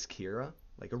Light is Kira,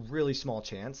 like a really small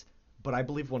chance, but I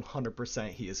believe 100%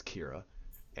 he is Kira."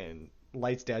 And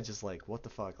Light's dad just like, "What the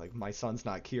fuck? Like my son's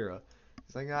not Kira."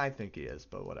 He's like, "I think he is,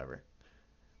 but whatever."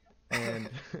 And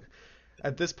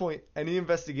at this point, any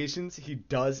investigations he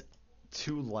does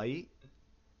to Light,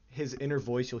 his inner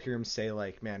voice, you'll hear him say,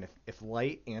 like, man, if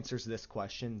Light answers this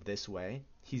question this way,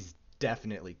 he's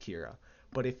definitely Kira.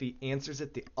 But if he answers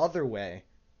it the other way,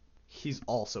 he's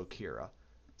also Kira.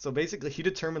 So basically, he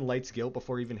determined Light's guilt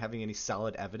before even having any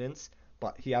solid evidence,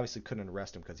 but he obviously couldn't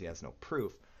arrest him because he has no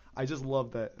proof. I just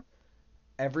love that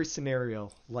every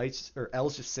scenario,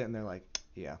 L's just sitting there like,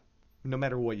 yeah, no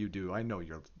matter what you do, I know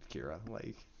you're Kira.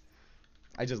 Like,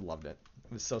 I just loved it.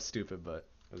 It was so stupid, but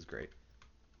it was great.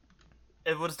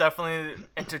 It was definitely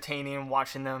entertaining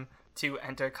watching them to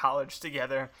enter college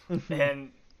together,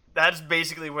 and that's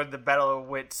basically where the battle of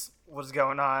wits was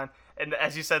going on. And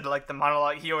as you said, like the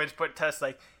monologue, he always put tests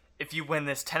like, if you win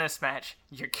this tennis match,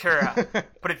 you're Kira.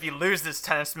 But if you lose this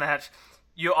tennis match,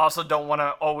 you also don't want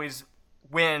to always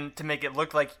win to make it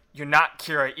look like you're not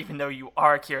Kira, even though you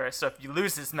are Kira. So if you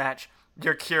lose this match,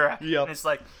 you're Kira. Yep. And it's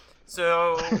like,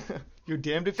 so you're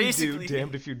damned if you do,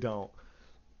 damned if you don't.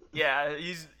 Yeah,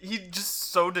 he's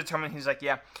just so determined. He's like,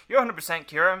 yeah, you're 100%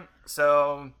 Kira,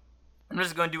 so I'm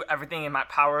just going to do everything in my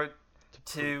power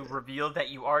to reveal that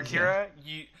you are Kira.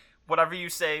 Yeah. Whatever you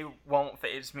say won't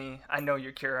faze me. I know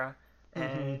you're Kira.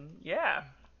 And yeah.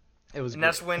 It was and great.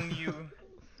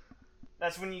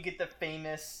 that's when you get the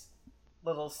famous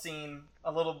little scene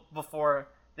a little before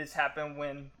this happened,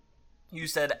 when you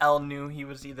said L knew he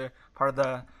was either part of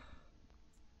the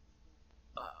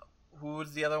who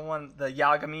was the other one? The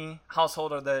Yagami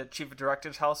household or the chief of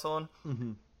director's household.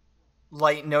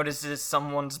 Light notices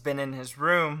someone's been in his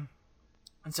room,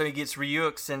 and so he gets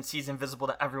Ryuk, since he's invisible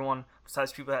to everyone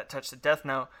besides people that touch the Death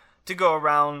Note, to go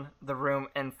around the room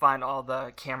and find all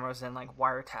the cameras and like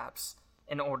wiretaps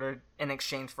in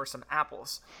exchange for some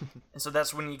apples. And so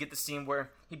that's when you get the scene where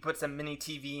he puts a mini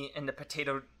TV in the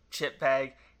potato chip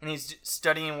bag, and he's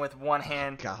studying with one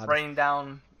hand, writing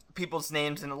down people's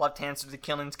names in the left hand so the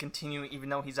killings continue even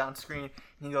though he's on screen.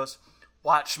 And he goes,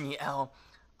 watch me, L.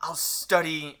 I'll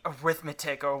study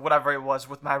arithmetic or whatever it was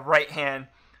with my right hand.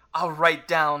 I'll write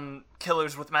down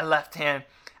killers with my left hand.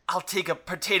 I'll take a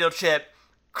potato chip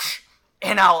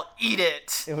and I'll eat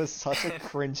it. It was such a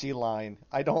cringy line.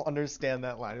 I don't understand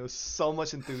that line. It was so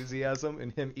much enthusiasm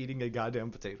in him eating a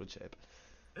goddamn potato chip.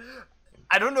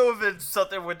 I don't know if it's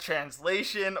something with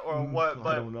translation or what,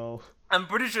 but I don't know. I'm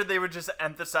pretty sure they were just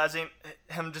emphasizing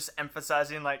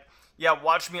like, yeah,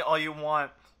 watch me all you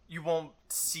want. You won't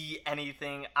see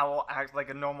anything. I will act like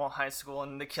a normal high school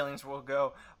and the killings will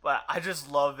go. But I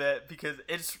just love it because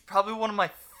it's probably one of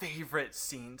my favorite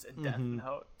scenes in Death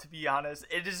Note, to be honest.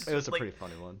 It was a pretty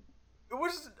funny one. It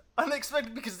was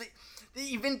unexpected because they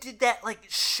even did that like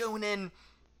shonen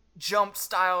jump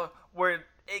style where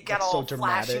it got all so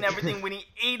flash and dramatic. everything when he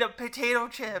ate a potato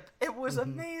chip. It was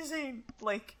amazing.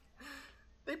 Like,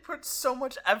 they put so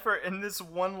much effort in this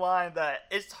one line that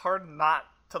it's hard not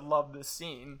to love this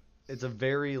scene. It's a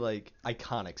very, like,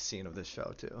 iconic scene of this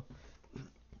show, too.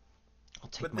 I'll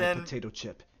take my potato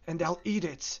chip, and I'll eat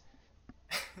it.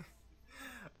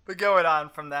 But going on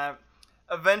from that,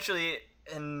 eventually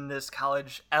in this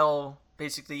college, L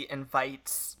basically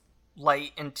invites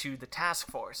Light into the task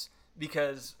force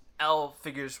because L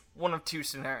figures one of two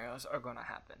scenarios are going to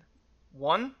happen.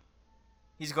 One,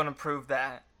 he's going to prove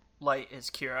that Light is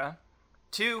Kira.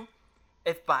 Two,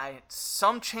 if by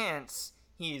some chance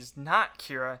he is not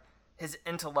Kira, his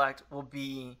intellect will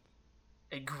be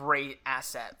a great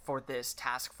asset for this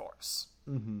task force.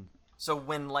 So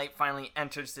when Light finally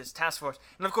enters this task force,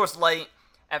 and of course Light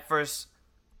at first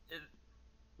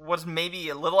was maybe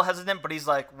a little hesitant, but he's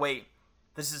like, wait,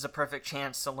 this is a perfect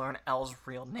chance to learn L's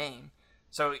real name.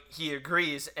 So he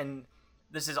agrees, and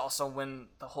this is also when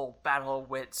the whole battle of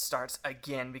wits starts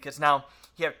again, because now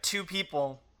you have two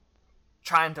people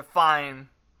trying to find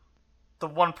the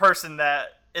one person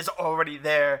that is already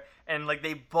there, and like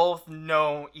they both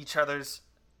know each other's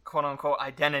quote-unquote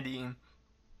identity,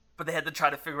 but they had to try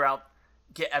to figure out,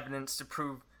 get evidence to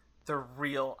prove their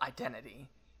real identity.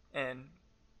 And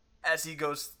as he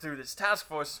goes through this task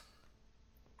force,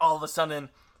 all of a sudden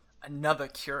another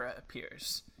Kira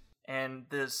appears, and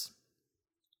this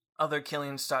other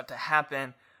killings start to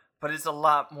happen, but it's a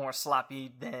lot more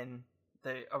sloppy than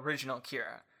the original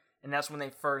Kira. And that's when they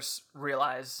first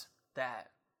realize that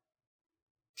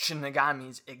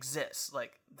Shinigami's exist.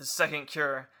 Like, the second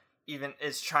Kira even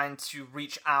is trying to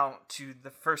reach out to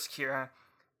the first Kira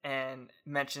and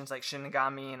mentions like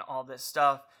Shinigami and all this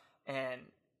stuff, and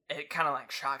it kind of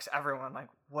like shocks everyone, like,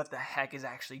 what the heck is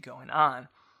actually going on?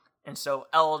 And so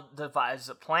L devises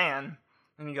a plan,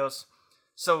 and he goes,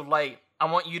 so Light, I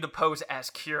want you to pose as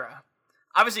Kira.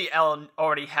 Obviously L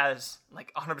already has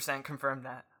like 100% confirmed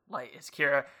that Light is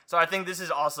Kira, so I think this is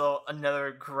also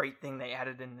another great thing they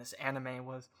added in this anime,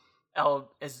 was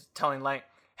L is telling Light,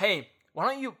 hey, why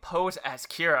don't you pose as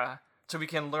Kira so we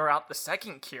can lure out the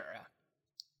second Kira?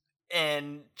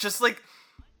 And just like,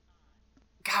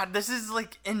 God, this is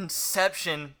like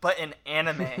Inception, but in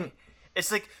anime.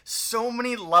 It's like so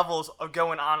many levels of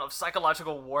going on of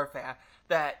psychological warfare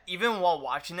that even while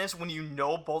watching this, when you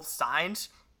know both sides,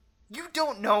 you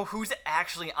don't know who's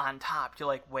actually on top. You're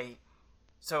like, wait,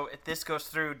 so if this goes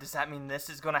through, does that mean this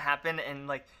is going to happen? And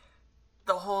like,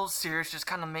 the whole series just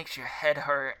kind of makes your head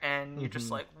hurt, and you're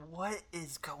just like, what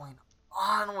is going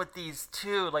on with these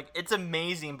two? Like, it's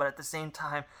amazing, but at the same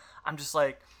time, I'm just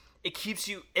like,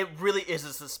 it really is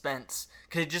a suspense,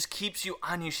 because it just keeps you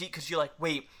on your seat, because you're like,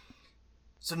 wait,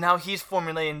 so now he's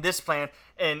formulating this plan,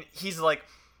 and he's like,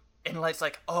 and Light's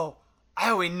like, oh, I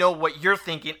already know what you're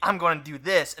thinking, I'm going to do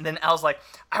this. And then L's like,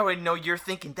 I already know you're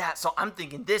thinking that, so I'm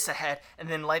thinking this ahead. And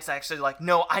then Light's actually like,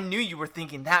 no, I knew you were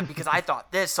thinking that because I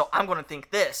thought this, so I'm going to think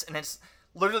this. And it's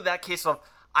literally that case of,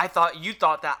 I thought you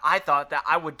thought that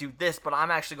I would do this, but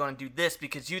I'm actually going to do this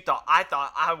because you thought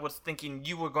I was thinking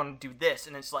you were going to do this.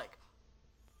 And it's like,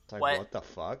 what the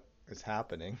fuck is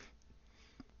happening?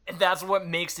 And that's what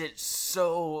makes it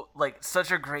so, like,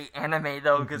 such a great anime,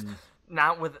 though, because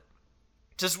not with...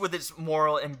 just with its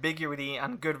moral ambiguity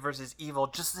on good versus evil,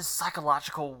 just this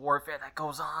psychological warfare that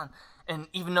goes on. And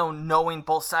even though knowing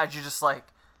both sides, you're just like,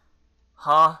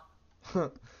 huh?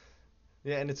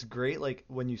 Yeah, and it's great, like,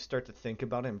 when you start to think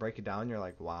about it and break it down, you're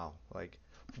like, wow. Like,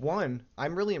 one,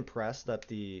 I'm really impressed that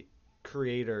the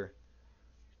creator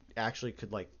actually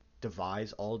could, like,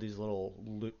 devise all these little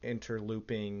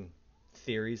interlooping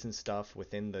theories and stuff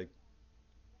within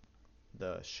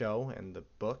the show and the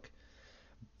book.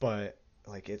 But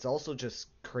like, it's also just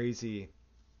crazy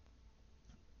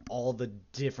all the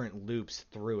different loops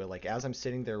through it. Like, as I'm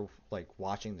sitting there like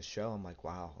watching the show, I'm like,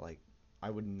 wow, like I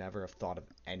would never have thought of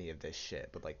any of this shit,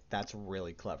 but like that's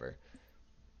really clever.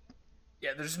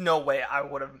 Yeah, there's no way I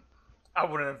wouldn't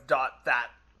have thought that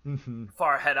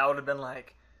far ahead. I would have been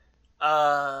like,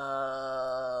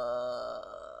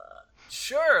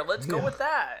 sure, let's go with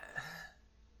that.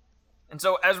 And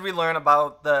so as we learn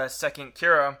about the second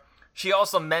Kira, she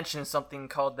also mentions something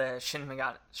called the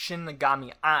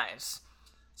Shinigami Eyes.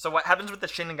 So what happens with the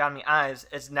Shinigami Eyes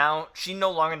is now she no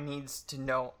longer needs to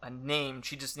know a name,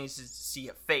 she just needs to see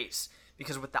a face.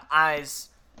 Because with the eyes,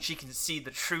 she can see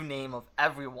the true name of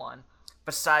everyone,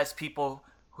 besides people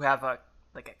who have a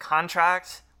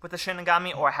contract with the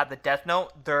Shinigami or have the Death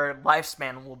Note, their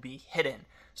lifespan will be hidden.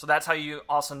 So that's how you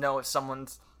also know if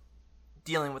someone's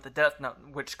dealing with the Death Note,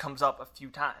 which comes up a few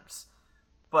times.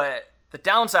 But the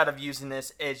downside of using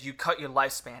this is you cut your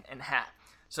lifespan in half.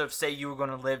 So if, say, you were going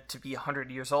to live to be 100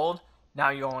 years old, now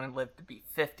you only live to be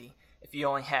 50. If you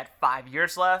only had 5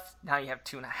 years left, now you have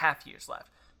 2.5 years left.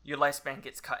 Your lifespan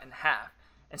gets cut in half.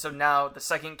 And so now the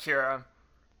second Kira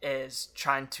is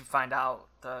trying to find out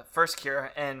the first Kira,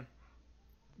 and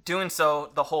doing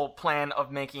so, the whole plan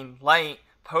of making Light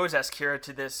pose as Kira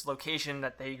to this location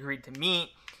that they agreed to meet.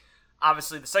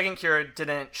 Obviously, the second Kira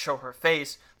didn't show her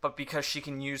face, but because she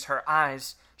can use her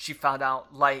eyes, she found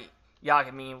out Light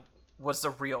Yagami was the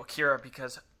real Kira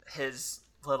because his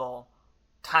little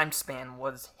time span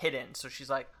was hidden. So she's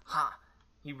like, huh,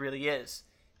 he really is.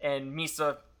 And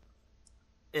Misa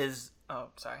is... oh,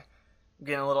 sorry. I'm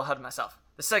getting a little ahead of myself.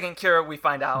 The second Kira we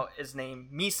find out is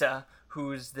named Misa,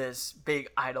 who's this big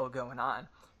idol going on.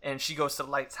 And she goes to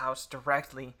Light's house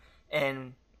directly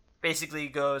and basically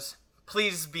goes,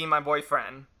 please be my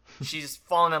boyfriend. She's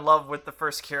fallen in love with the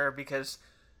first Kira because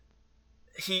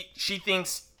she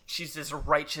thinks he's this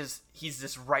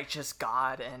righteous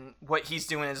god, and what he's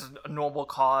doing is a noble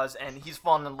cause, and he's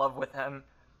fallen in love with him.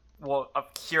 Well,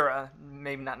 of Kira,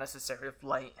 maybe not necessarily of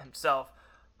Light himself,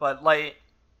 but Light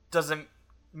doesn't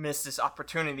miss this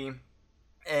opportunity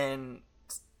and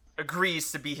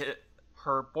agrees to be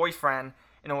her boyfriend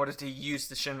in order to use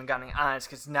the Shinigami Eyes,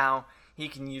 because now he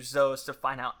can use those to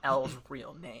find out L's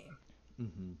real name.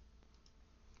 Mm-hmm.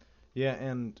 Yeah,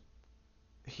 and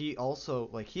he also,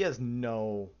 like, he has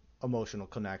no emotional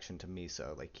connection to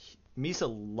Misa. Like, Misa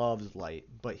loves Light,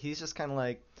 but he's just kind of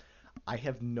like, I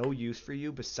have no use for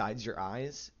you besides your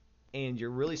eyes, and you're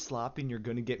really sloppy and you're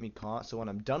going to get me caught, so when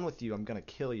I'm done with you, I'm going to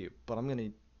kill you, but I'm going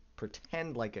to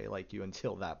pretend like I like you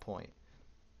until that point.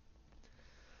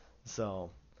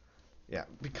 So, yeah,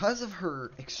 because of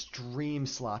her extreme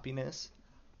sloppiness,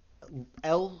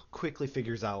 L quickly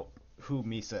figures out who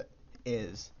Misa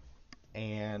is,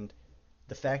 and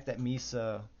the fact that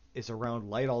Misa is around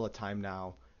Light all the time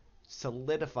now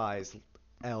solidifies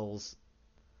L's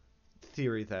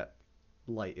theory that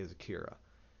Light is Akira,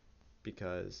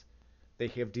 because they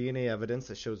have DNA evidence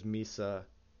that shows Misa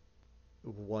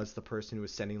was the person who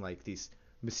was sending like these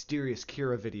mysterious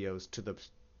Kira videos to the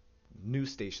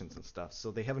news stations and stuff.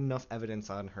 So they have enough evidence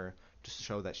on her to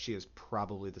show that she is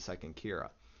probably the second Kira.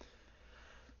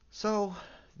 So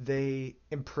they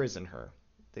imprison her.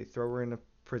 They throw her in a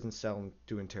prison cell and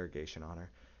do interrogation on her.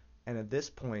 And at this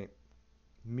point,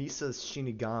 Misa's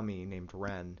Shinigami named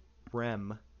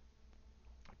Rem,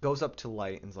 goes up to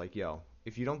Light and is like, yo,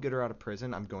 if you don't get her out of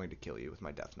prison, I'm going to kill you with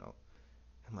my Death Note.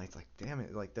 And Light's like, damn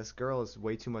it, like this girl is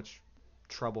way too much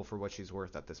trouble for what she's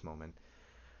worth at this moment.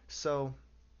 So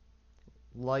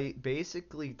Light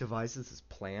basically devises this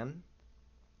plan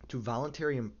to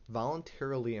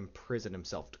voluntarily imprison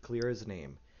himself to clear his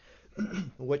name,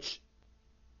 which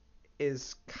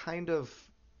is kind of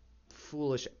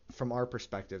foolish from our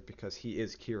perspective because he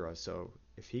is Kira. So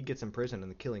if he gets imprisoned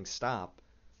and the killings stop,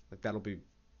 like that'll be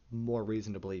more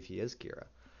reason to believe he is Kira.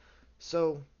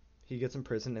 So he gets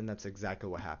imprisoned, and that's exactly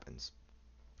what happens.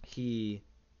 He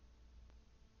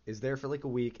is there for like a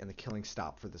week, and the killings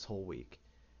stop for this whole week.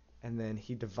 And then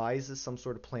he devises some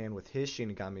sort of plan with his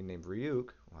Shinigami named Ryuk.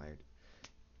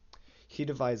 He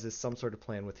devises some sort of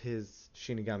plan with his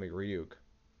Shinigami Ryuk,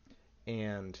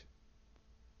 and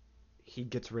he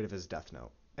gets rid of his Death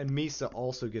Note. And Misa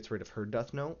also gets rid of her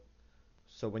Death Note.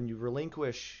 So when you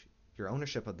relinquish your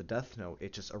ownership of the Death Note,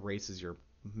 it just erases your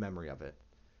memory of it.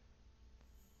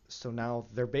 So now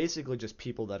they're basically just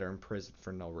people that are imprisoned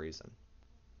for no reason.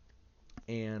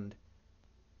 And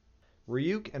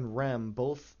Ryuk and Rem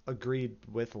both agreed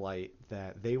with Light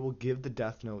that they will give the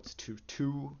Death Notes to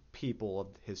 2 people of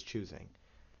his choosing.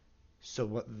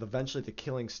 So eventually the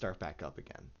killings start back up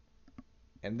again.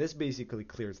 And this basically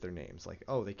clears their names. Like,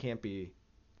 oh, they can't be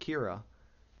Kira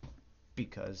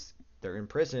because they're in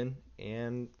prison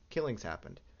and killings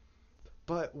happened.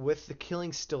 But with the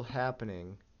killings still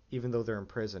happening, even though they're in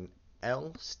prison,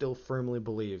 L still firmly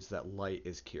believes that Light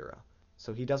is Kira.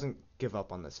 So he doesn't give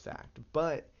up on this fact.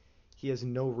 But he has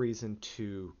no reason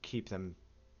to keep them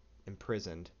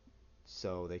imprisoned.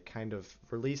 So they kind of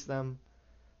release them,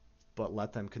 but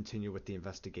let them continue with the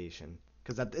investigation.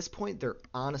 Because at this point, they're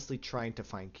honestly trying to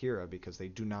find Kira because they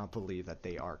do not believe that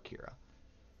they are Kira.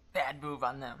 Bad move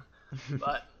on them.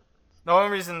 But the only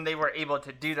reason they were able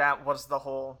to do that was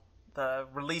the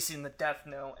releasing the Death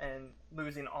Note and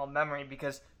losing all memory,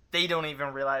 because they don't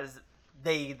even realize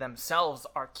they themselves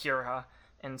are Kira.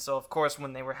 And so, of course,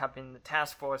 when they were having the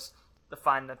task force to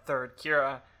find the third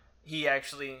Kira, he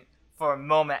actually, for a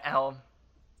moment, L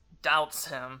doubts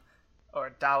him,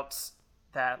 or doubts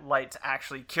that Light's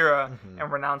actually Kira,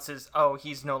 and renounces, oh,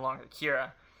 he's no longer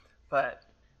Kira. But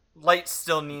Light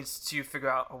still needs to figure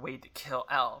out a way to kill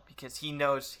L, because he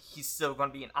knows he's still going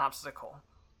to be an obstacle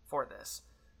for this.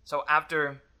 So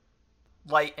after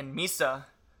Light and Misa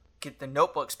get the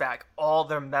notebooks back, all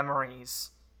their memories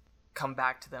come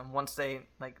back to them. Once they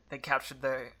captured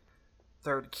the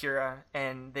third Kira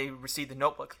and they received the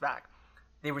notebooks back,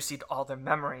 they received all their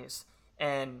memories.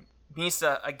 And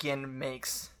Misa again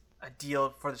makes a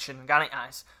deal for the Shinigami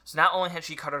Eyes. So not only had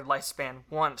she cut her lifespan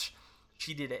once,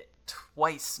 she did it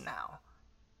twice now.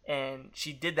 And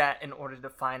she did that in order to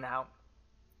find out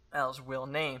L's real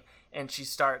name. And she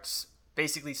starts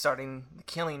basically starting the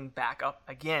killing back up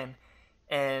again.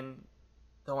 And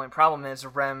the only problem is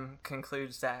Rem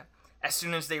concludes that as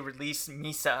soon as they released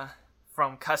Misa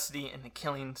from custody and the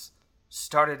killings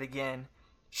started again,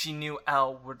 she knew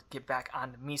L would get back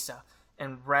onto Misa.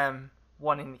 And Rem,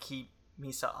 wanting to keep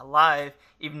Misa alive,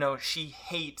 even though she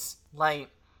hates Light,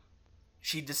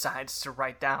 she decides to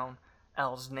write down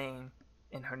L's name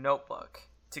in her notebook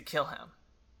to kill him.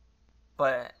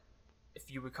 But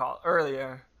if you recall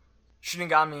earlier,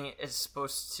 Shinigami is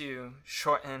supposed to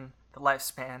shorten the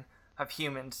lifespan of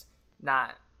humans,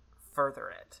 not further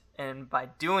it. And by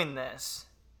doing this,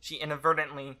 she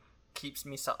inadvertently keeps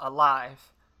Misa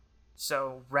alive,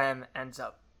 so Rem ends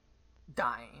up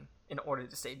dying in order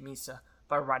to save Misa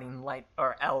by writing Light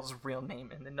or L's real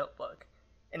name in the notebook.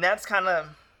 And that's kind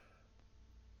of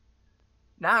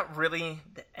not really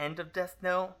the end of Death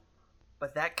Note,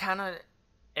 but that kind of,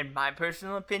 in my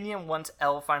personal opinion, once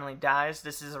L finally dies,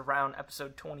 this is around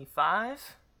episode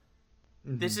 25.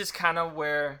 This is kind of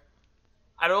where,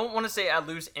 I don't want to say I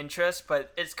lose interest,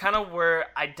 but it's kind of where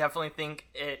I definitely think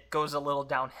it goes a little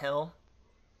downhill.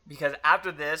 Because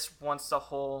after this, once the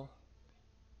whole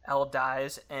L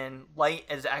dies, and Light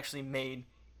is actually made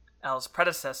L's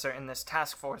predecessor in this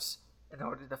task force in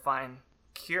order to find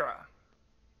Kira.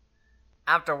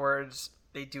 Afterwards,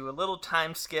 they do a little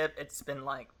time skip. It's been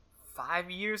like 5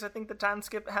 years, I think the time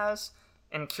skip has.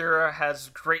 And Kira has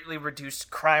greatly reduced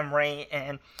crime rate,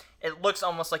 and it looks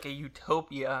almost like a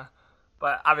utopia,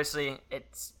 but obviously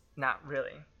it's not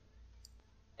really.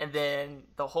 and then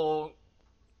the whole,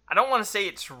 I don't want to say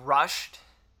it's rushed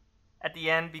at the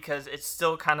end because it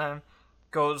still kind of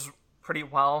goes pretty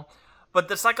well, but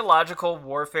the psychological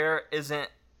warfare isn't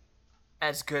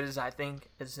as good as I think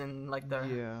as in like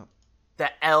the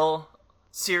L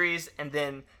series, and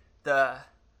then the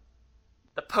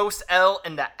post L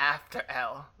and the after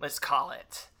L, let's call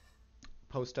it.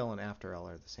 Post L and after L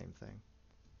are the same thing.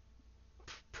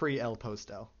 Pre L,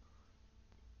 post L.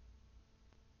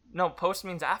 No, post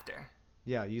means after.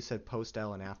 Yeah, you said post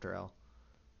L and after L.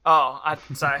 Oh,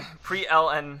 sorry. Pre L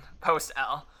and post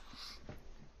L.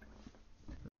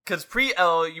 Because pre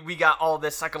L, we got all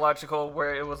this psychological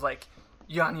where it was like,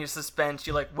 you're on your suspense,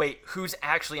 you're like, wait, who's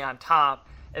actually on top?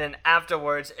 And then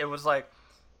afterwards, it was like,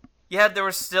 yeah, there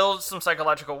was still some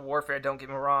psychological warfare, don't get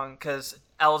me wrong, because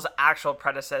L's actual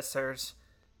predecessors,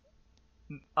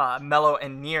 Mello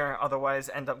and Nier, otherwise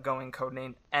end up going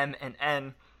codenamed M and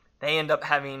N, they end up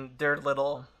having their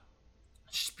little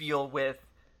spiel with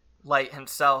Light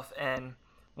himself, and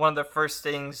one of the first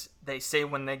things they say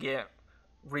when they get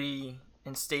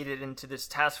reinstated into this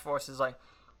task force is like,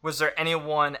 was there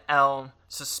anyone L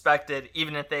suspected,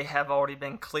 even if they have already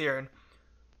been cleared?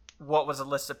 What was a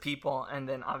list of people? And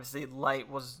then obviously Light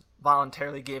was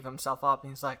voluntarily gave himself up,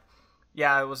 and he's like,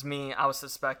 yeah, it was me, I was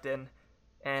suspected.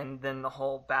 And then the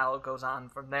whole battle goes on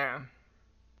from there.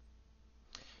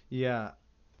 Yeah,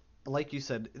 like you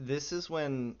said, this is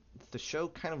when the show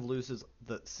kind of loses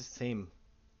the same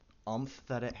umph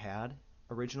that it had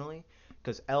originally,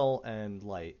 because L and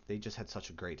Light, they just had such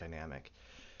a great dynamic.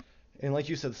 And like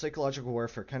you said, the psychological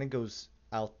warfare kind of goes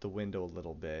out the window a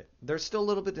little bit. There's still a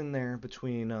little bit in there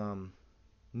between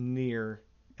Nier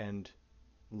and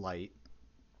Light,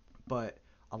 but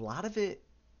a lot of it,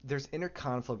 there's inner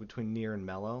conflict between Nier and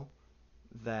Mello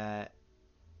that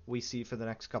we see for the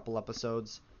next couple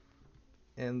episodes,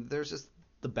 and there's just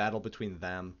the battle between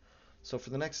them. So for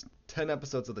the next 10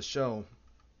 episodes of the show,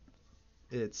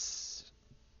 it's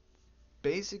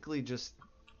basically just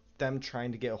them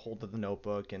trying to get a hold of the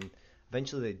notebook, and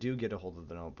eventually they do get a hold of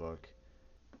the notebook.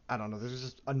 I don't know, there's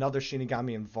just another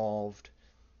Shinigami involved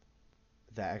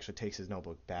that actually takes his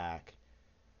notebook back.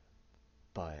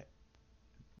 But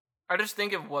I just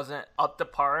think it wasn't up to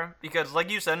par, because like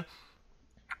you said,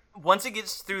 once it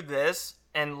gets through this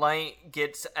and Light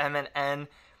gets M and N,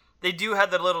 they do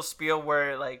have the little spiel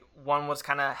where like one was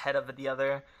kind of ahead of the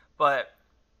other, but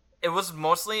it was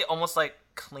mostly almost like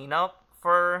cleanup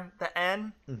for the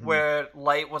N, where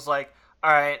Light was like,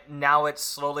 all right, now it's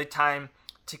slowly time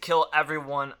to kill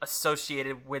everyone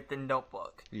associated with the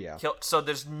notebook. Yeah. So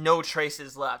there's no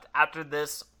traces left. After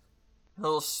this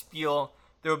little spiel,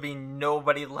 there will be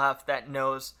nobody left that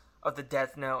knows of the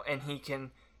Death Note, and he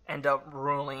can end up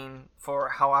ruling for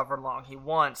however long he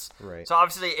wants. Right. So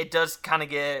obviously it does kind of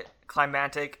get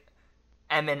climactic.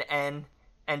 M and N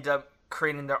end up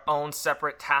creating their own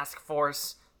separate task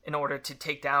force in order to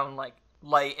take down like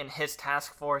Light and his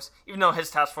task force, even though his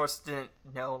task force didn't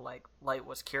know like Light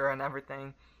was Kira and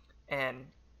everything, and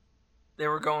they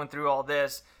were going through all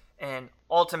this, and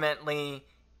ultimately,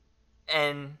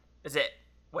 is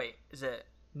it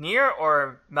Nier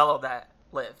or Mello that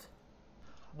lived?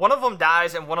 One of them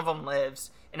dies and one of them lives,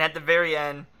 and at the very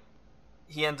end,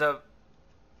 he ends up,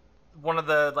 one of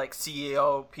the like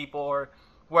CEO people or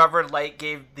whoever Light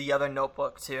gave the other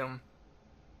notebook to,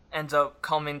 ends up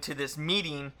coming to this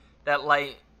meeting that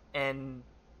Light and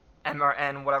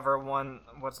MRN, whatever one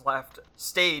was left,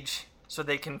 stage so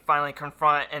they can finally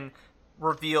confront and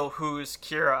reveal who's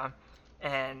Kira.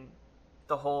 And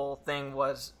the whole thing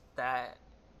was that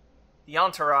the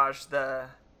Entourage, the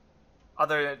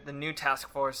new task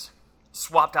force,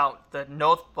 swapped out the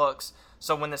notebooks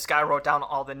so when this guy wrote down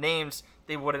all the names,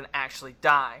 they wouldn't actually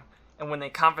die. And when they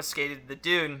confiscated the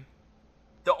dude,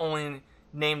 the only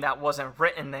name that wasn't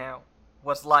written there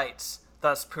was Light's,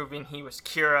 thus proving he was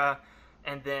Kira.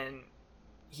 And then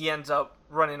he ends up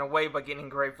running away but getting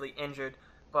gravely injured.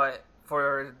 But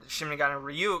for Shinigami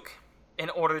Ryuk,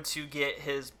 in order to get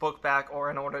his book back,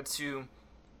 or in order to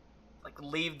like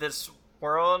leave this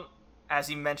world, as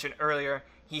he mentioned earlier,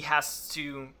 he has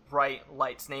to write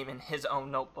Light's name in his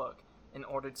own notebook in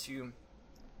order to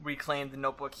reclaim the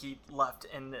notebook he left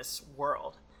in this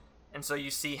world. And so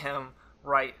you see him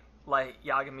write Light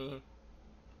Yagami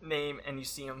name, and you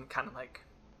see him kind of like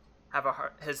have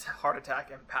his heart attack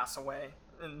and pass away,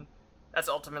 and that's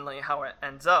ultimately how it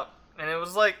ends up. And it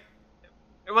was like,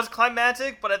 it was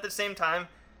climactic, but at the same time,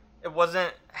 it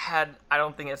I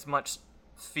don't think as much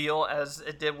feel as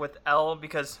it did with L,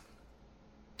 because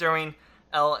during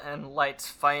L and Light's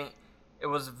fight, it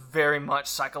was very much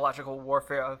psychological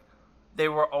warfare. They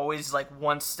were always like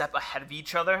one step ahead of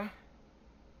each other,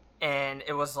 and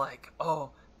it was like,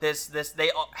 oh, this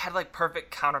they all had like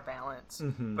perfect counterbalance.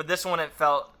 Mm-hmm. But this one, it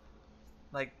felt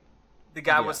like the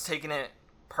guy was Yes. taking it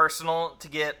personal to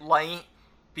get Light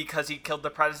because he killed the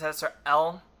predecessor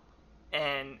L,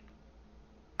 and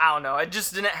I don't know, it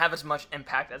just didn't have as much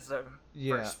impact as the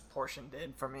first portion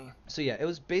did for me. So yeah, it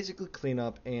was basically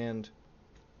cleanup, and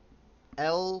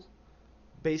L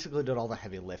basically did all the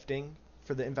heavy lifting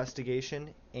for the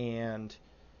investigation, and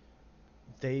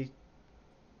they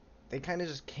kind of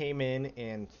just came in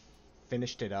and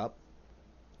finished it up.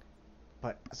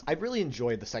 But I really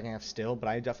enjoyed the second half still, but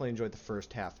I definitely enjoyed the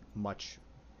first half much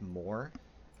more.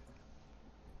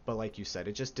 But like you said,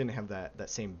 it just didn't have that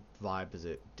same vibe as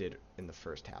it did in the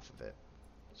first half of it.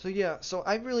 So yeah, so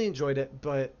I really enjoyed it,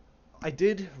 but I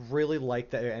did really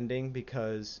like the ending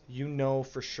because you know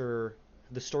for sure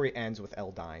the story ends with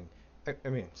L dying.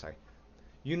 Sorry.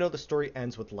 You know the story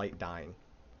ends with Light dying.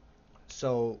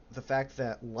 So the fact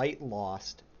that Light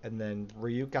lost and then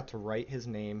Ryuk got to write his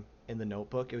name in the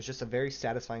notebook, it was just a very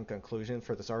satisfying conclusion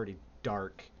for this already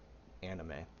dark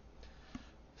anime.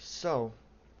 So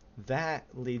that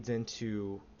leads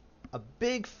into a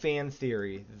big fan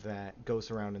theory that goes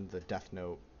around in the Death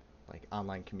Note like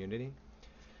online community,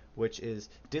 which is,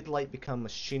 did Light become a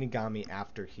Shinigami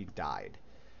after he died?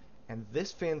 And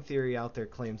this fan theory out there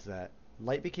claims that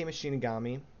Light became a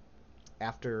Shinigami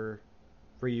after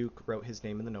Ryuk wrote his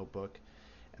name in the notebook.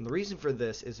 And the reason for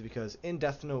this is because in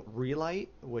Death Note Relight,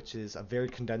 which is a very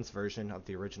condensed version of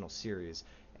the original series,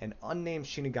 an unnamed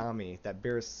Shinigami that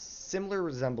bears similar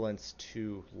resemblance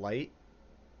to Light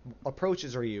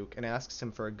approaches Ryuk and asks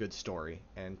him for a good story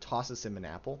and tosses him an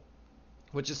apple,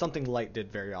 which is something Light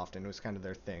did very often. It was kind of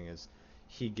their thing, is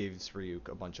he gives Ryuk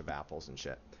a bunch of apples and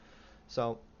shit.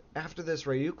 So after this,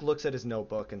 Ryuk looks at his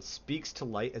notebook and speaks to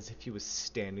Light as if he was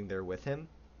standing there with him.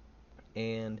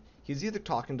 And he's either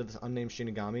talking to this unnamed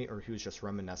Shinigami or he was just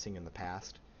reminiscing in the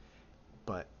past.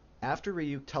 But after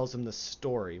Ryuk tells him the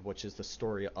story, which is the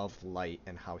story of Light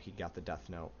and how he got the Death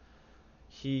Note,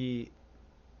 he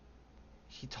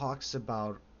talks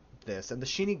about this, and the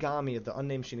Shinigami, the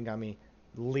unnamed Shinigami,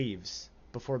 leaves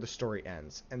before the story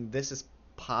ends. And this is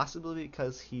possibly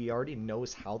because he already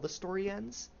knows how the story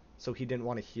ends, so he didn't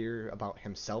want to hear about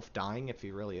himself dying if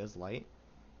he really is Light.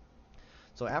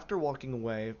 So after walking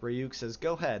away, Ryuk says,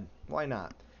 "Go ahead, why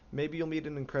not? Maybe you'll meet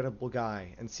an incredible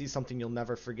guy and see something you'll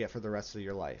never forget for the rest of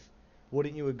your life.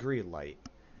 Wouldn't you agree, Light?"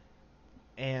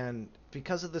 And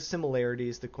because of the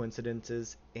similarities, the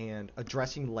coincidences, and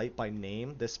addressing Light by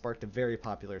name, this sparked a very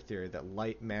popular theory that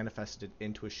Light manifested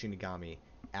into a Shinigami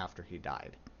after he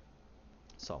died.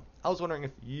 So I was wondering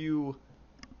if you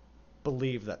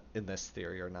believe that in this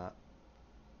theory or not.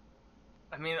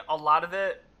 I mean, a lot of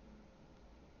it,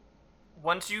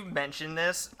 once you mentioned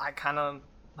this, I kind of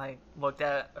like looked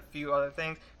at a few other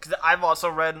things, because I've also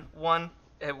read one.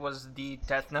 It was the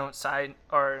Death Note side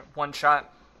or one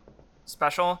shot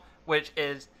special, which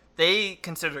is they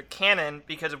consider canon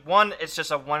because one, it's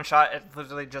just a one shot. It's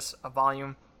literally just a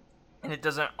volume, and it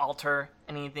doesn't alter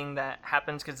anything that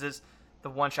happens because the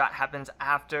one shot happens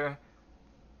after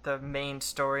the main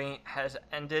story has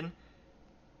ended.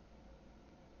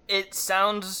 It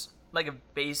sounds like a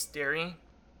base theory,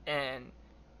 and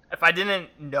if I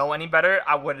didn't know any better,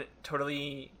 I would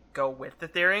totally go with the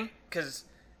theory, because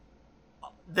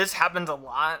this happens a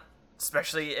lot,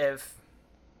 especially if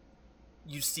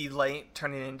you see Light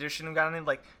turning into Shinigami.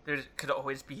 Like, there could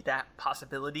always be that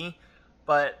possibility,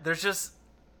 but there's just,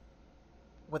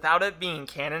 without it being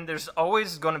canon, there's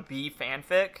always going to be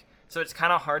fanfic, so it's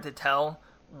kind of hard to tell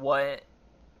what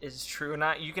is true or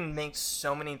not. You can make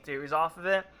so many theories off of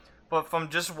it, but from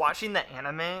just watching the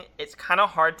anime, it's kind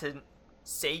of hard to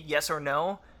say yes or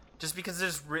no, just because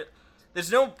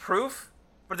there's no proof,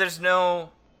 but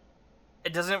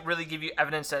it doesn't really give you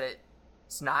evidence that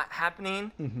it's not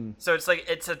happening. Mm-hmm. So it's like,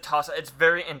 it's a toss. It's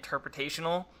very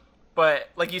interpretational, but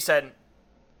like you said,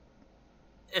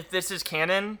 if this is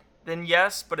canon, then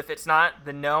yes, but if it's not,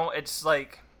 then no. It's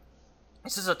like,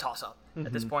 it's just a toss-up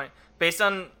at this point. Based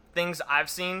on things I've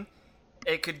seen,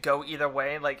 it could go either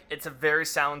way. Like, it's a very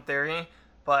sound theory,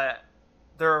 but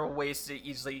there are ways to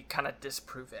easily kind of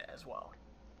disprove it as well.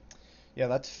 Yeah,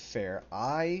 that's fair.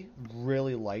 I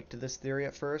really liked this theory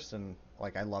at first, and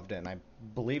like I loved it, and I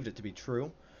believed it to be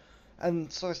true.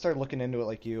 And so I started looking into it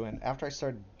like you, and after I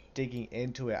started digging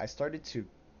into it, I started to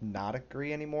not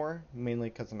agree anymore, mainly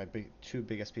because of my two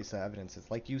biggest pieces of evidence. Is,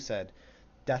 like you said,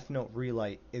 Death Note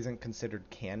Relight isn't considered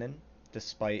canon,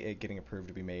 despite it getting approved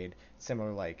to be made.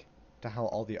 Similar, like, to how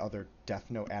all the other Death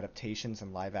Note adaptations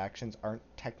and live actions aren't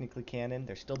technically canon.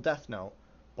 They're still Death Note,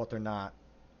 but they're not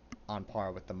on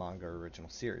par with the manga original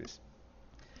series.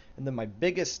 And then my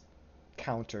biggest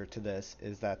counter to this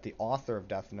is that the author of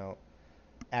Death Note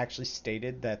actually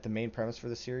stated that the main premise for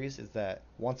the series is that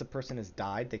once a person has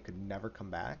died, they could never come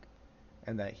back,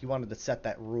 and that he wanted to set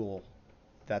that rule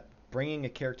that bringing a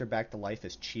character back to life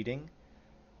is cheating.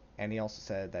 And he also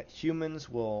said that humans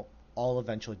will all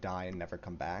eventually die and never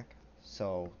come back,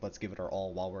 so let's give it our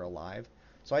all while we're alive.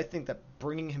 So I think that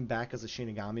bringing him back as a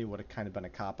Shinigami would have kind of been a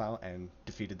cop-out and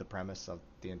defeated the premise of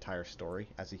the entire story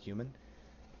as a human.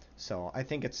 So I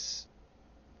think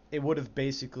it would have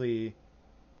basically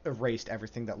erased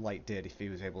everything that Light did if he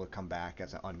was able to come back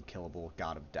as an unkillable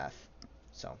god of death.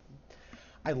 So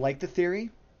I like the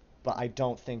theory, but I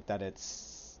don't think that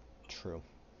it's true.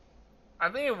 I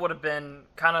think it would have been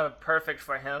kind of perfect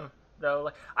for him, though.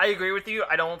 Like, I agree with you.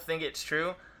 I don't think it's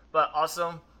true, but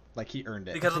also Like, he earned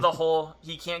it. because of the whole,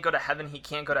 he can't go to heaven, he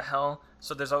can't go to hell,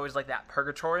 so there's always like that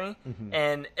purgatory. Mhm.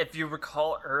 And if you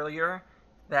recall earlier,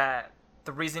 that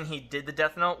the reason he did the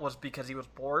Death Note was because he was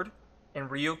bored, and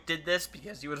Ryuk did this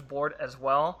because he was bored as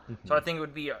well. So I think it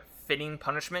would be a fitting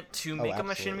punishment to make him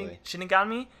a absolutely.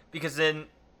 Shinigami, because then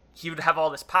he would have all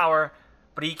this power,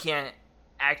 but he can't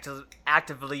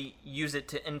actively use it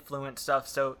to influence stuff,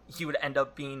 so he would end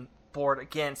up being bored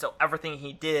again. So everything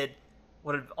he did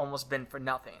would have almost been for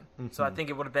nothing. So I think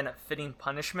it would have been a fitting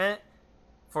punishment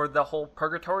for the whole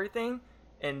purgatory thing,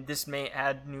 and this may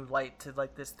add new light to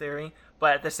like this theory,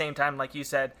 but at the same time, like you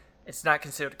said, it's not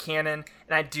considered canon.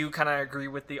 And I do kind of agree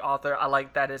with the author. I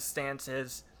like that his stance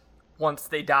is once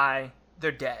they die,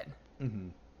 they're dead.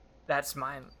 That's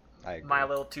I agree. my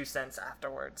little 2 cents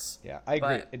afterwards. Yeah, I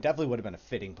agree. But It definitely would have been a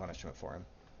fitting punishment for him.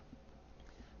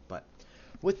 But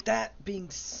with that being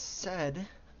said,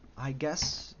 I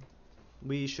guess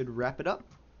we should wrap it up.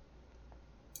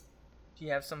 do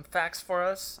you have some facts for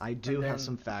us? I do have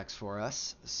some facts for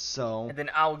us. So, And then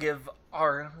I'll give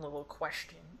our little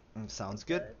question. sounds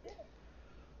good.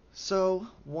 So,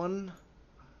 one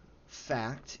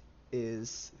fact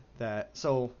is that,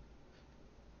 so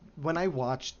when I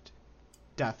watched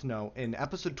Death Note in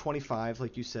episode 25,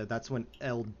 like you said, that's when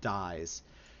L dies.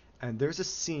 And there's a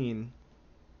scene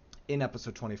in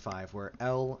episode 25 where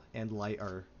L and Light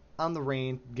are on the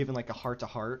rain, given like a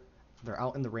heart-to-heart. They're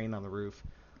out in the rain on the roof,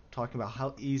 talking about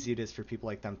how easy it is for people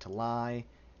like them to lie,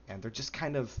 and they're just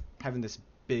kind of having this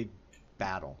big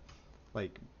battle,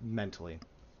 like mentally.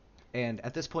 And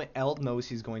at this point, L knows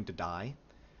he's going to die,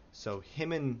 so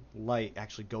him and Light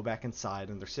actually go back inside,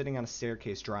 and they're sitting on a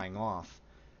staircase drying off.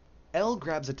 L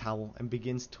grabs a towel and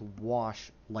begins to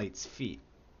wash Light's feet.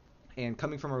 And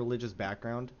coming from a religious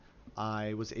background,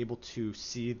 I was able to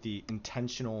see the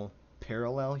intentional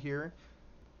parallel here,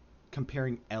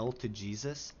 comparing L to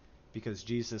Jesus, because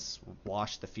Jesus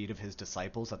washed the feet of his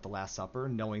disciples at the Last Supper,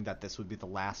 knowing that this would be the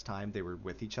last time they were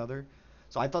with each other.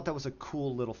 So I thought that was a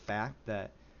cool little fact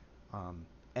that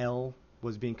L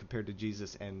was being compared to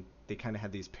Jesus, and they kind of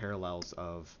had these parallels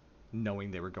of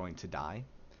knowing they were going to die.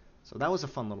 So that was a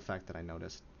fun little fact that I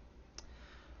noticed.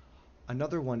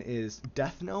 Another one is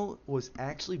Death Note was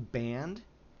actually banned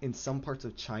in some parts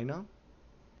of China,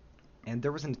 and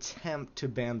there was an attempt to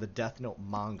ban the Death Note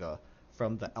manga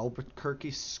from the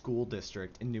Albuquerque School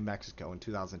District in New Mexico in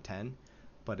 2010,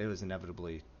 but it was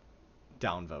inevitably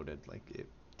downvoted, like it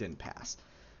didn't pass,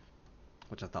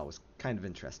 which I thought was kind of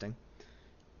interesting.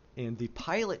 And the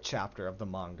pilot chapter of the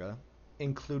manga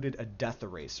included a death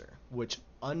eraser, which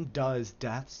undoes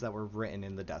deaths that were written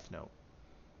in the Death Note.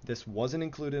 This wasn't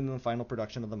included in the final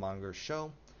production of the manga or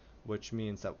show, which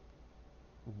means that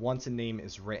once a name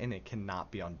is written, it cannot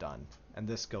be undone. And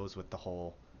this goes with the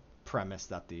whole premise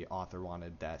that the author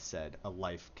wanted, that said a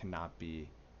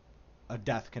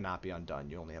death cannot be undone.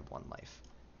 You only have one life.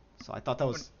 So I thought that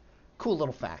was cool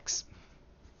little facts.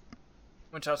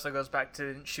 Which also goes back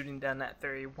to shooting down that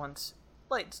theory. Once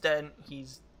Light's dead,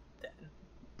 he's dead.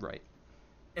 Right.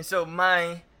 And so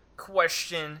my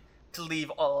question to leave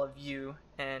all of you,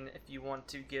 and if you want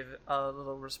to give a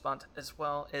little response as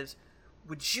well, is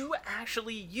would you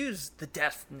actually use the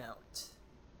Death Note?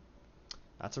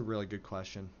 That's a really good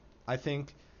question. I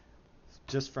think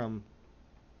just from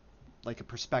like a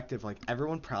perspective, like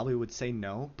everyone probably would say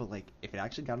no, but like if it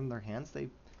actually got in their hands, they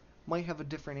might have a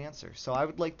different answer. So I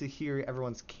would like to hear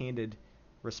everyone's candid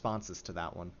responses to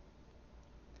that one.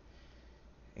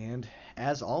 And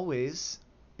as always,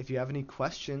 if you have any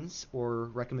questions or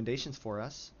recommendations for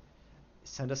us,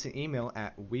 send us an email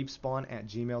at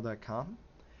weebspawn@gmail.com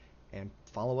and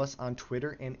follow us on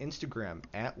Twitter and Instagram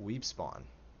at weebspawn.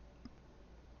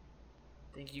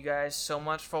 Thank you guys so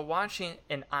much for watching,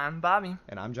 and I'm Bobby.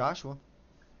 And I'm Joshua.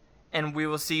 And we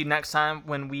will see you next time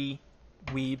when we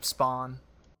weeb spawn.